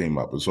Hyatt came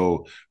up. And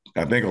so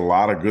I think a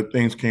lot of good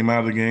things came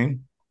out of the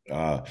game.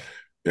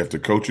 If the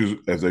coaches,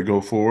 as they go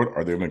forward,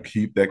 are they going to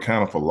keep that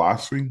kind of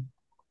philosophy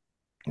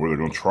where they're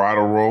going to try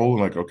to roll?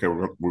 Like, okay,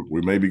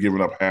 we may be giving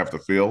up half the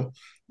field.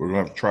 We're going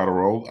to have to try to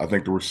roll. I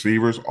think the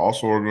receivers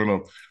also are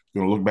going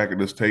to look back at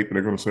this tape and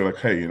they're going to say, like,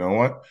 hey, you know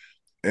what?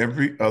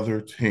 Every other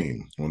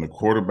team, when the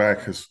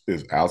quarterback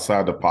is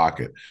outside the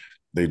pocket,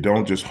 they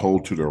don't just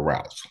hold to their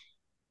routes.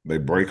 They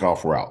break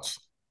off routes.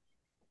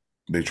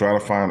 They try to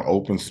find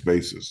open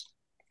spaces.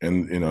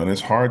 And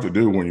it's hard to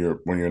do when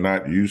you're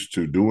not used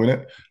to doing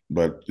it.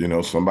 But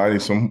somebody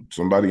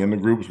in the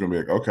group is going to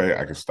be like, okay,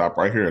 I can stop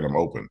right here and I'm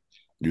open.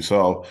 You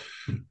saw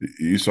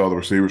the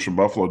receivers from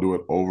Buffalo do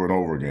it over and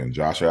over again.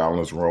 Josh Allen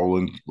is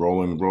rolling,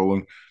 waiting,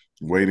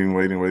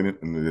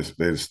 and they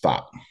just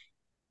stop.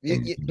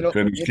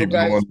 Defenders keep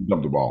guys, going,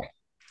 dump the ball.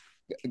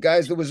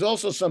 Guys, there was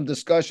also some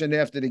discussion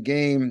after the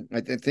game.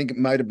 I think it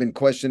might have been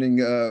questions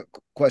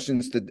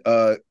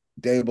to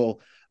Dable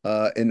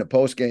in the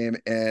post game.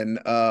 And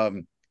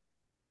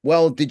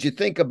well, did you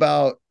think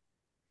about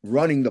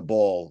running the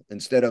ball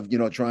instead of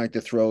trying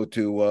to throw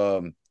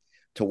to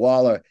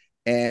Waller?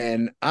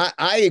 And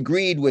I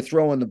agreed with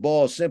throwing the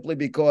ball simply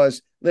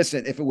because,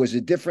 listen, if it was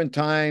a different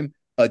time,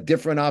 a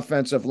different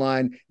offensive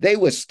line, they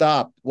would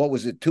stop. What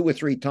was it, 2 or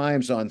 3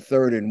 times on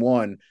 3rd and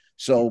 1?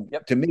 So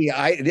to me,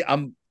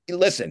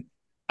 listen,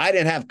 I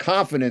didn't have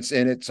confidence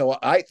in it, so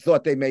I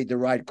thought they made the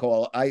right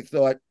call. I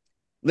thought,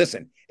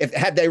 listen, if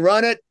had they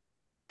run it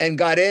and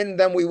got in,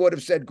 then we would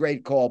have said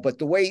great call. But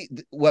the way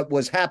what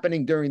was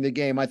happening during the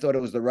game, I thought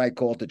it was the right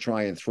call to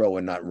try and throw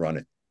and not run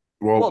it.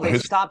 Well, they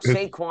stopped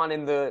Saquon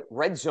in the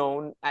red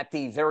zone at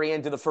the very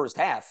end of the first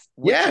half,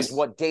 which is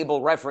what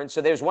Dable referenced.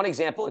 So there's one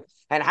example.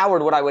 And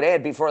Howard, what I would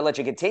add before I let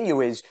you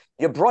continue is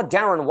you brought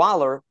Darren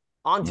Waller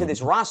onto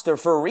this roster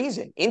for a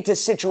reason, into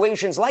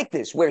situations like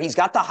this, where he's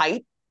got the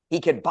height,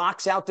 he could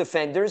box out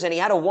defenders, and he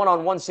had a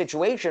one-on-one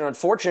situation.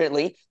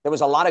 Unfortunately, there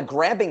was a lot of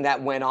grabbing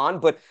that went on,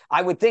 but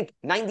I would think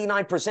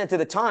 99% of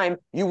the time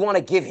you want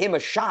to give him a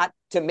shot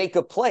to make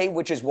a play,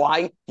 which is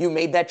why you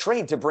made that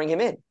trade to bring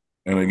him in.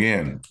 And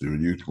again,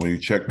 when you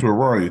check to a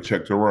run, you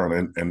check to a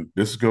run, and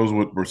this goes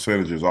with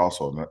percentages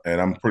also.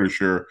 And I'm pretty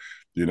sure,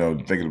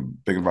 thinking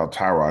about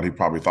Tyrod, he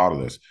probably thought of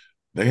this.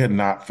 They had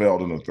not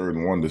failed in the 3rd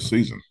and 1 this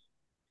season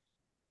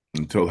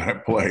until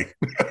that play.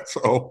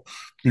 So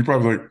he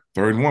probably like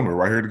 3rd and 1, we're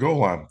right here at the goal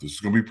line. This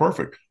is gonna be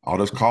perfect. I'll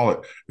just call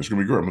it. It's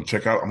gonna be great. I'm gonna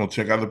check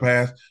out the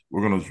pass.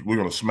 We're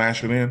gonna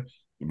smash it in.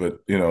 But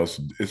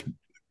it's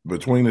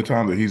between the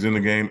time that he's in the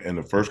game and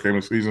the first game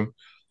of the season,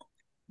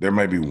 there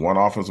may be one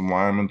offensive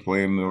lineman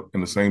playing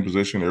in the same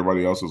position.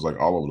 Everybody else is like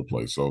all over the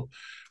place. So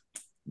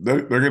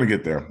they're going to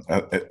get there.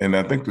 And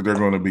I think that they're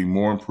going to be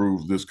more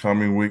improved this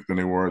coming week than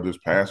they were this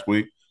past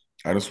week.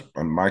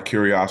 My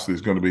curiosity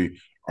is going to be,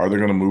 are they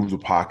going to move the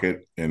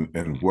pocket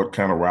and what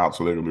kind of routes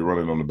are they going to be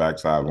running on the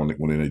backside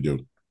when they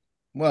do?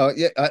 Well,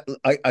 yeah,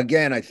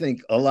 I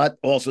think a lot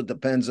also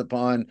depends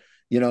upon,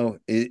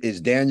 is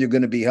Daniel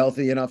going to be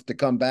healthy enough to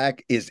come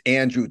back? Is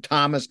Andrew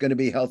Thomas going to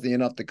be healthy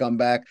enough to come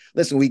back?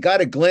 Listen, we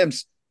got a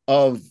glimpse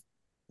of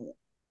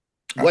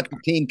what the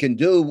team can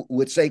do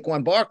with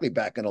Saquon Barkley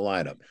back in the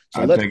lineup.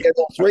 So let's get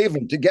all 3 of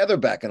them together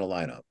back in the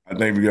lineup. I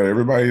think if you got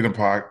everybody in the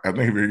pocket, I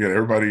think if you get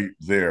everybody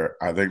there,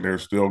 I think they're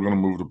still going to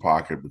move the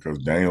pocket because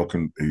Daniel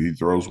he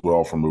throws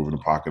well from moving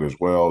the pocket as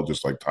well,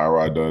 just like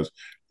Tyrod does.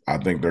 I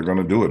think they're going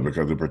to do it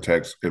because it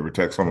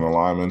protects some of the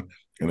linemen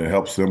and it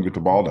helps them get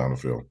the ball down the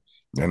field.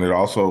 And it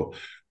also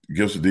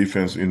gives the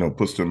defense,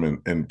 puts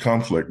them in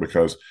conflict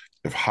because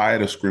if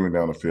Hyatt is screaming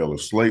down the field,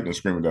 if Slayton is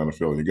screaming down the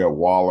field, you got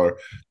Waller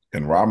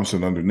and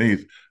Robinson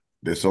underneath,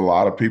 there's a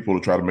lot of people to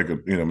try to make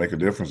a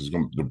difference.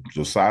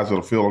 The sides of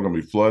the field are going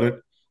to be flooded,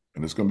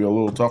 and it's going to be a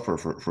little tougher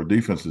for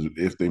defenses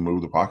if they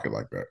move the pocket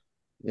like that.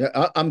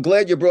 Yeah, I'm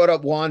glad you brought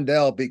up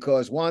Wandell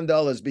because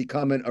Wandell is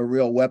becoming a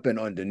real weapon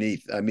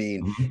underneath. I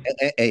mean,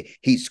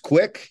 he's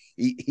quick,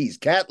 he's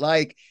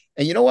cat-like,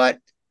 and you know what?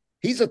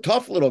 He's a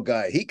tough little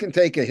guy. He can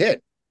take a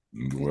hit.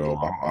 Well,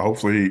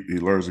 hopefully he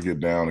learns to get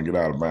down and get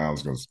out of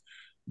bounds because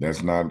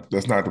that's not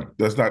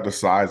the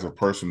size of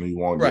person you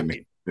want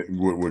getting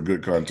with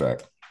good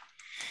contact.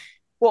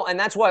 Well, and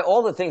that's why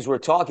all the things we're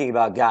talking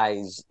about,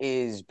 guys,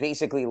 is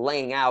basically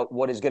laying out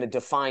what is going to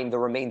define the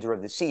remainder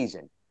of the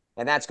season.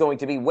 And that's going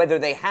to be whether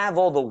they have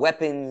all the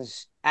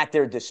weapons at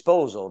their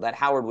disposal that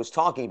Howard was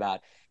talking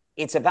about.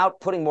 it's about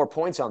putting more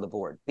points on the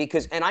board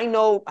because, and I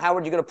know,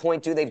 Howard, you're going to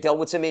point to, they've dealt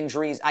with some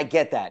injuries. I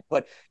get that.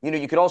 But,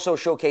 you could also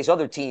showcase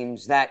other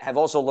teams that have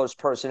also lost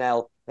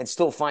personnel and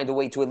still find a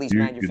way to at least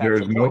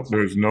manufacture points.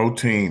 There's no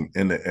team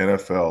in the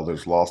NFL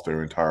that's lost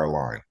their entire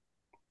line.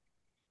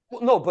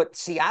 Well, no, but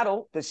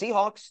Seattle, the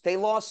Seahawks, they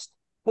lost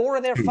 4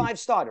 of their 5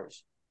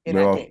 starters in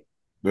that game.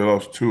 They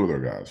lost 2 of their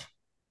guys.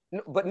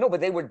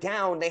 But they were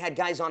down. They had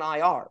guys on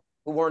IR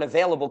who weren't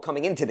available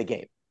coming into the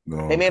game.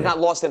 No, they may have not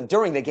lost them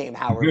during the game,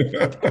 Howard,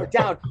 but they were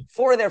down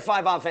 4 of their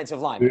 5 offensive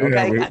linemen.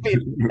 Okay,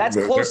 that's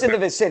close in the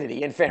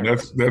vicinity. In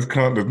fairness, that's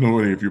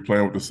continuity if you're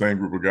playing with the same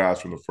group of guys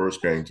from the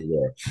first game to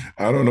that.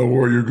 I don't know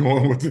where you're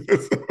going with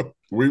this.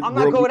 I'm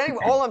not going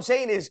anywhere. All I'm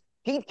saying is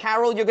Pete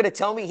Carroll. You're going to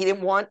tell me he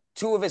didn't want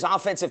 2 of his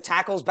offensive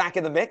tackles back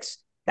in the mix?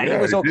 That he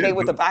was okay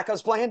with the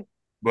backups playing?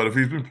 But if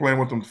he's been playing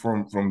with them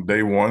from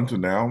day one to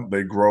now,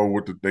 they grow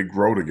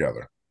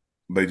together.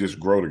 They just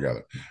grow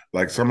together.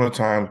 Like some of the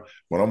time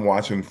when I'm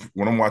watching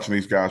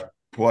these guys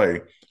play,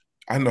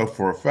 I know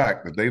for a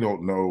fact that they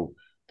don't know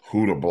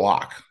who to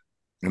block.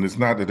 And it's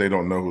not that they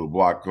don't know who to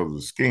block because of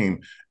the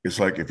scheme. It's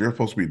like if you're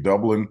supposed to be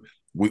doubling,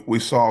 we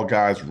saw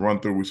guys run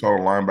through, we saw a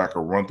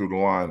linebacker run through the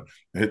line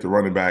and hit the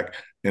running back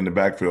in the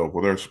backfield.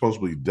 Well, they're supposed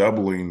to be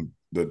doubling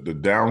the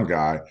down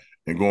guy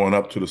and going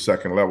up to the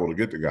second level to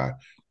get the guy.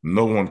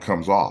 No one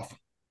comes off.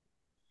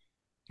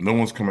 No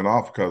one's coming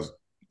off because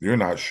you're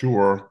not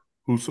sure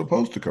who's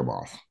supposed to come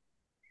off,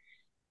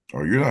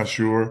 or you're not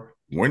sure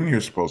when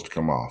you're supposed to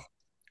come off.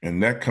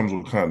 And that comes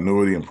with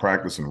continuity and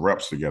practice and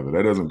reps together.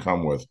 That doesn't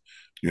come with,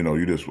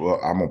 you just, well,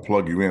 I'm going to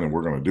plug you in and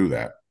we're going to do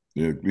that.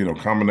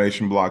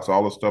 Combination blocks,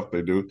 all the stuff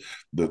they do.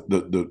 The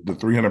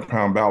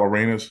 300-pound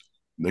ballerinas,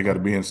 they got to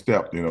be in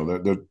step. They're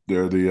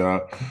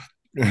the,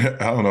 I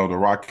don't know, the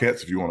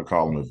Rockettes, if you want to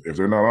call them. If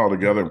they're not all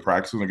together and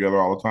practicing together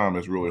all the time,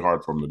 it's really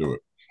hard for them to do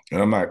it.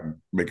 And I'm not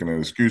making an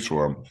excuse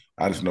for them.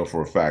 I just know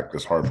for a fact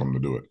it's hard for them to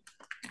do it.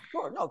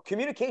 Sure, no,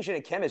 communication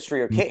and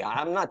chemistry are key.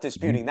 I'm not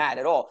disputing that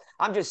at all.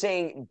 I'm just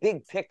saying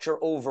big picture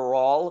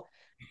overall,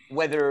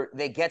 whether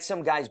they get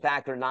some guys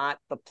back or not,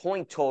 the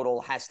point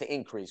total has to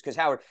increase. Because,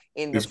 Howard,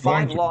 in the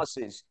 5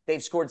 losses,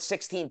 they've scored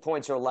 16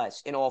 points or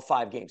less in all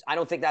 5 games. I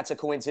don't think that's a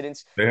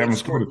coincidence. They haven't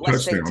scored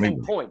less than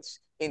 10 points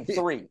in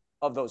 3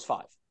 of those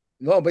 5.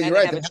 No, but you're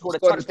right. They haven't scored a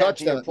touchdown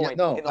to your point in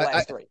the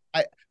last 3.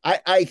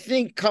 I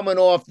think coming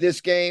off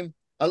this game,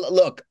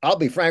 look, I'll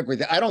be frank with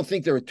you. I don't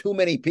think there are too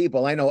many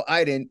people, I know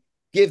I didn't,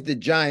 give the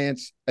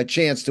Giants a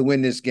chance to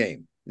win this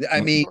game. I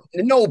mean,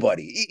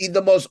 nobody.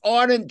 The most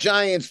ardent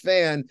Giants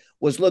fan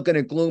was looking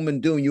at gloom and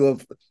doom. You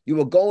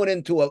were going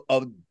into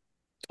a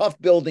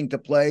tough building to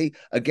play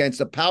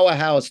against a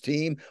powerhouse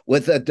team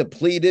with a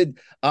depleted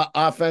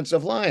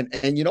offensive line.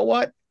 And you know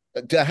what?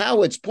 To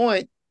Howard's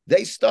point,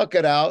 they stuck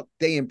it out.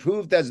 They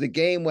improved as the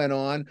game went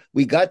on.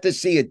 We got to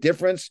see a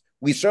difference.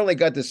 We certainly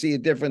got to see a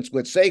difference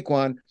with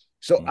Saquon.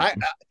 So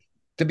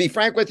to be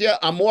frank with you,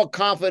 I'm more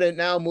confident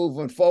now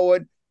moving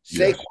forward.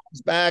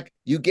 Saquon's back.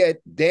 You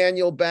get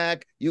Daniel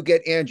back. You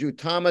get Andrew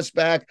Thomas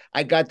back.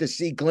 I got to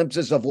see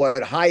glimpses of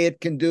what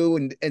Hyatt can do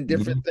and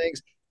different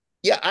things.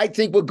 Yeah, I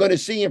think we're going to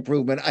see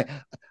improvement.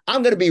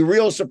 I'm going to be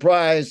real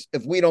surprised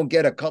if we don't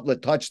get a couple of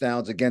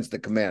touchdowns against the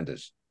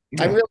Commanders.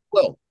 I really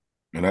will.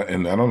 And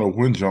I don't know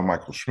when John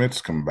Michael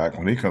Schmidt's coming back.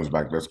 When he comes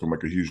back, that's going to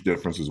make a huge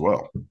difference as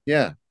well.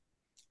 Yeah.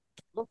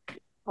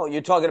 Well,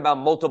 you're talking about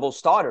multiple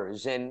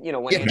starters. And,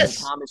 when Andrew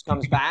Thomas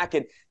comes back,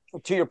 and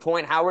to your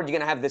point, Howard, you're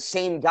going to have the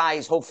same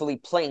guys hopefully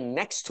playing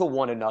next to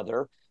one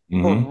another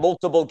for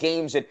multiple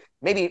games, and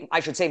maybe I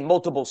should say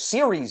multiple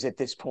series at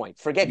this point.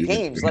 Forget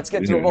games. Let's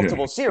get through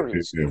multiple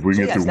series. If we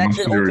get through that one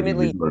should series,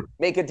 ultimately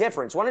make a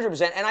difference,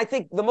 100%. And I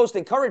think the most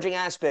encouraging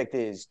aspect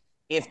is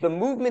if the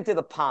movement to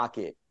the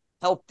pocket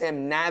helped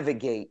them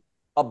navigate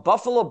a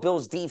Buffalo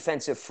Bills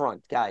defensive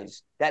front,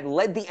 guys, that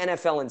led the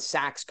NFL in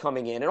sacks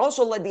coming in and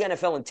also led the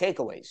NFL in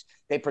takeaways.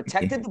 They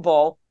protected the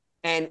ball,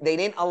 and they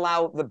didn't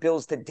allow the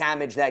Bills to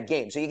damage that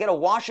game. So you get a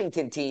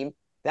Washington team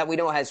that we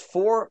know has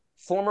 4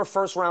 former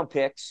first-round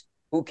picks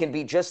who can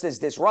be just as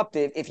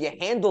disruptive. If you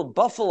handled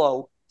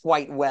Buffalo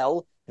quite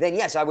well, then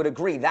yes, I would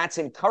agree. That's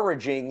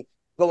encouraging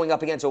going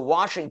up against a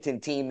Washington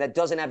team that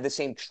doesn't have the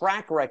same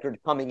track record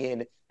coming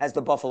in as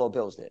the Buffalo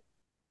Bills did.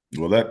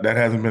 Well, that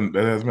hasn't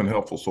been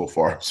helpful so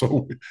far.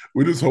 So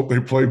we just hope they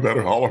play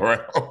better all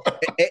around.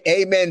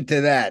 Amen to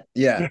that.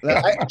 Yeah,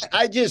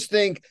 I just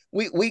think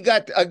we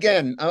got,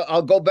 again.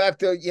 I'll go back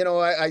to,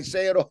 I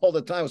say it all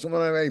the time. It's one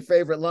of my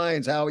favorite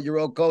lines. How your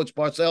old coach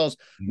Parcells,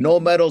 no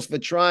medals for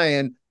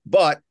trying,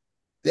 but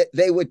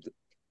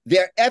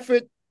their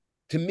effort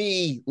to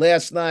me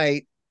last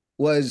night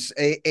was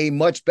a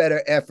much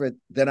better effort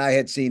than I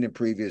had seen in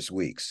previous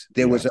weeks.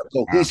 There was a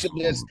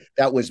cohesiveness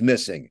that was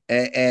missing.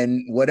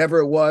 And whatever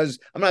it was,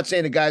 I'm not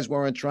saying the guys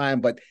weren't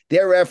trying, but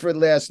their effort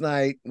last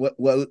night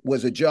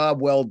was a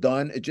job well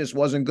done. It just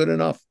wasn't good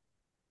enough.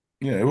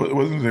 Yeah, it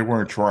wasn't they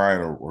weren't trying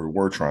or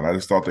were trying. I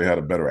just thought they had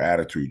a better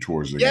attitude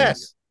towards the game.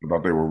 I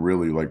thought they were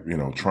really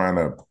trying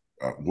to,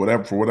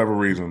 for whatever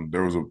reason,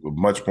 there was a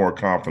much more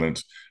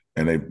confidence,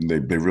 and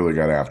they really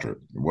got after it.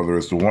 Whether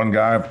it's the one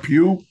guy,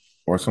 Pugh,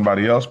 or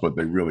somebody else, but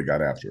they really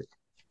got after it.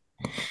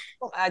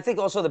 Well, I think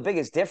also the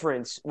biggest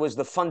difference was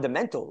the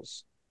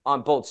fundamentals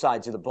on both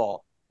sides of the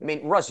ball. I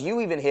mean, Russ,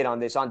 you even hit on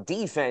this. On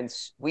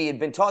defense, we had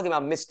been talking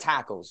about missed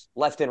tackles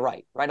left and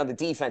right on the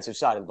defensive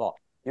side of the ball.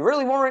 You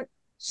really weren't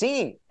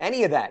seeing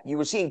any of that. You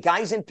were seeing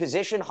guys in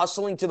position,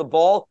 hustling to the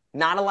ball,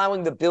 not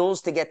allowing the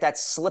Bills to get that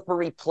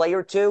slippery play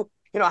or two.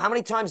 You know, how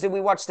many times did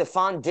we watch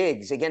Stephon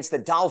Diggs against the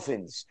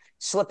Dolphins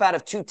slip out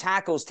of 2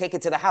 tackles, take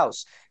it to the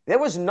house? There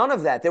was none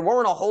of that. There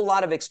weren't a whole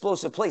lot of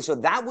explosive plays. So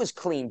that was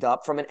cleaned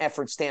up from an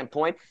effort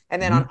standpoint.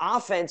 And then on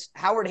offense,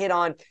 Howard hit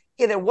on,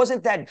 there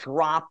wasn't that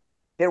drop.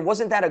 There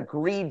wasn't that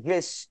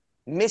egregious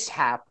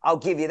mishap. I'll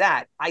give you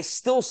that. I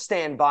still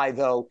stand by,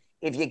 though,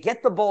 if you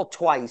get the ball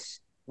twice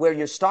where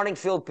your starting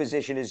field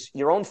position is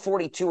your own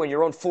 42 and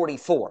your own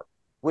 44,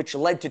 which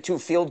led to 2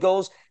 field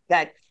goals,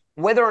 that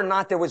whether or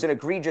not there was an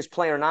egregious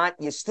play or not,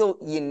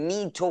 you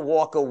need to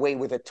walk away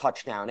with a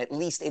touchdown, at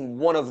least in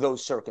one of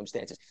those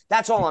circumstances.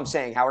 That's all I'm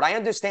saying, Howard. I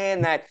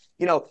understand that,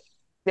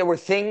 there were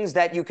things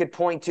that you could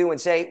point to and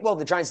say, well,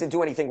 the Giants didn't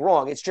do anything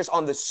wrong. It's just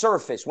on the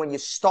surface. When you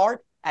start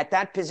at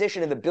that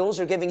position and the Bills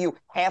are giving you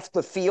half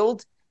the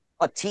field,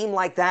 a team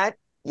like that,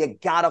 you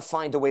got to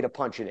find a way to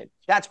punch it in.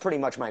 That's pretty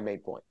much my main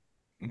point.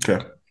 Okay.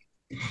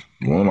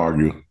 Won't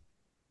argue.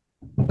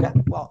 Okay.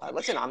 Well,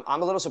 listen, I'm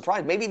a little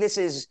surprised. Maybe this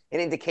is an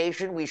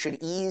indication we should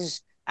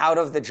ease out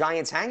of the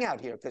Giants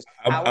hangout here because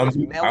I'm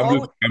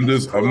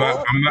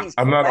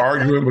not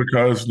arguing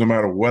because no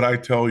matter what I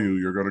tell you,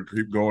 you're going to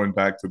keep going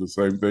back to the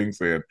same thing,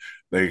 saying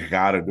they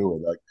got to do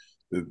it. Like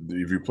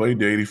if you played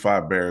the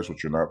 85 Bears,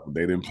 which you're not,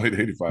 they didn't play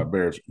the 85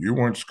 Bears. You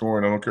weren't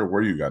scoring. I don't care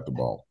where you got the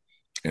ball,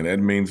 and that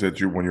means that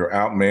when you're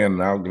outmanned and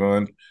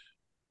outgunned.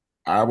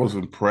 I was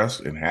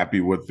impressed and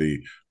happy with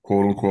the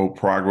quote unquote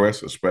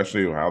progress,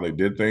 especially how they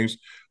did things.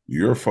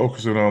 You're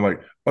focusing on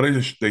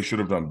they should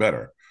have done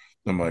better.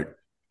 I'm like,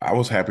 I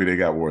was happy they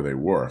got where they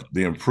were.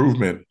 The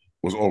improvement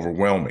was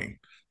overwhelming.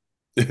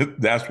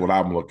 That's what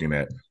I'm looking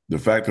at. The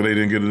fact that they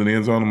didn't get it in the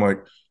end zone, I'm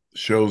like,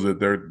 shows that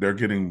they're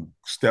getting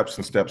steps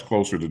and steps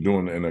closer to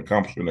doing and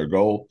accomplishing their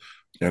goal.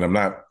 And I'm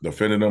not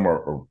defending them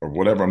or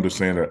whatever. I'm just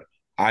saying that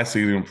I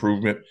see the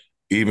improvement,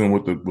 even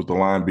with the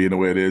line being the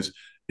way it is.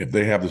 If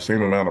they have the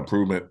same amount of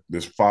improvement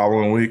this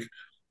following week,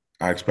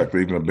 I expect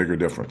even a bigger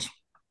difference.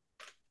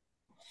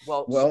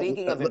 Well,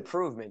 speaking of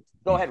improvement,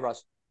 go ahead,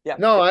 Russ. Yeah.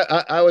 No,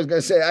 I was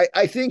going to say,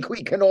 I think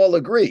we can all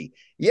agree.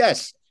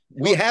 Yes,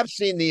 we have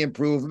seen the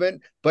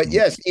improvement, but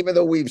yes, even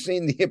though we've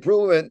seen the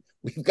improvement,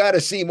 we've got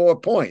to see more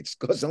points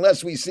because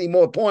unless we see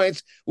more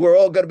points, we're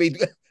all going to be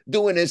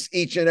doing this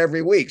each and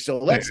every week. So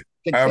let's.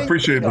 I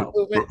appreciate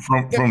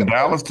it. From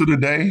Dallas to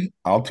today,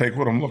 I'll take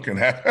what I'm looking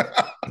at.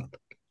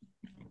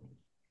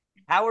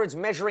 Howard's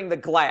measuring the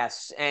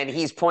glass, and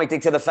he's pointing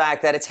to the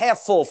fact that it's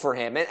half full for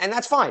him, and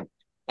that's fine.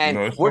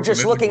 And we're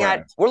looking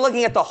at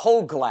the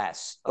whole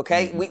glass,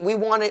 okay? Mm-hmm. We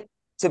want it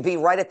to be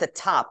right at the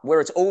top where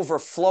it's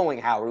overflowing,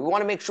 Howard. We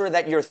want to make sure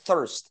that your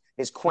thirst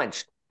is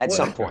quenched at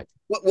some point.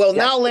 Well,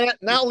 yes.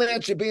 now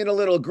Lance, you're being a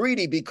little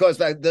greedy because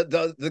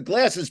the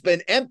glass has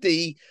been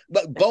empty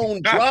but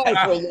bone dry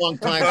for a long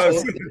time.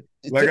 So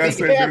like I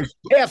said,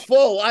 half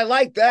full. I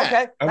like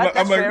that. Okay,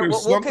 that's fair.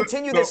 We'll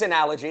continue this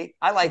analogy.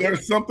 I like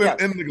there's something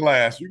in the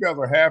glass. You guys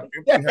are half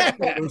empty.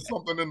 There's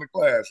something in the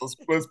glass.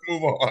 Let's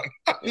move on.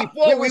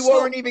 Before we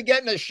weren't even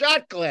getting a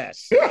shot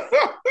glass.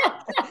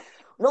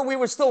 No, we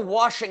were still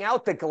washing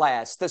out the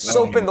glass, the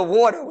soap in the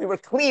water. We were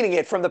cleaning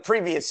it from the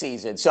previous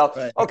season.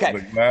 So, okay,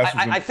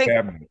 I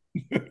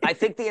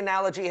think the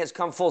analogy has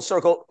come full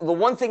circle. The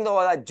one thing, though,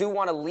 I do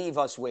want to leave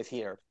us with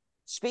here,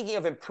 speaking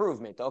of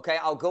improvement, okay,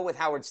 I'll go with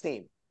Howard's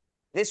theme.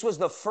 This was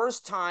the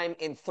first time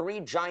in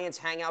 3 Giants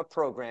Hangout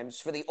programs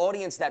for the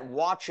audience that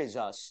watches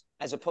us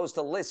as opposed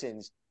to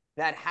listens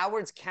that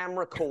Howard's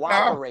camera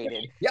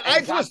cooperated. Yeah,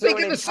 I was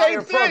thinking the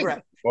same thing.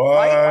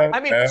 Right?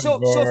 I mean, so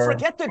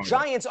forget the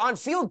Giants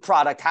on-field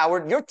product,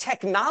 Howard. Your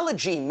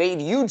technology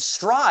made huge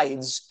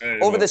strides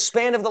over the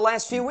span of the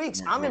last few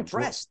weeks. I'm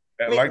impressed.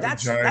 I mean,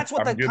 that's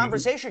what the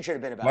conversation should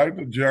have been about. Like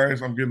the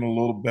Giants, I'm getting a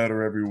little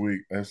better every week.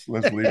 Let's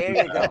leave it.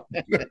 There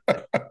you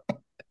go.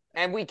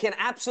 And we can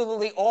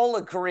absolutely all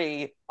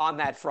agree on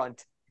that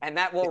front. And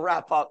that will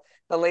wrap up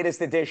the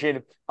latest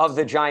edition of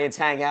the Giants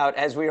Hangout.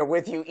 As we are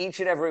with you each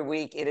and every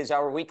week, it is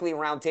our weekly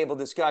roundtable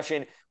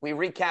discussion. We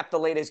recap the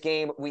latest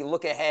game. We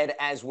look ahead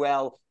as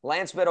well.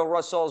 Lance Meadow,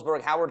 Russ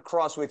Salzberg, Howard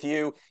Cross with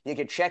you. You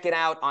can check it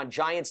out on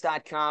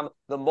Giants.com,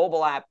 the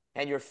mobile app,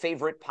 and your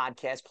favorite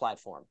podcast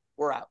platform.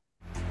 We're out.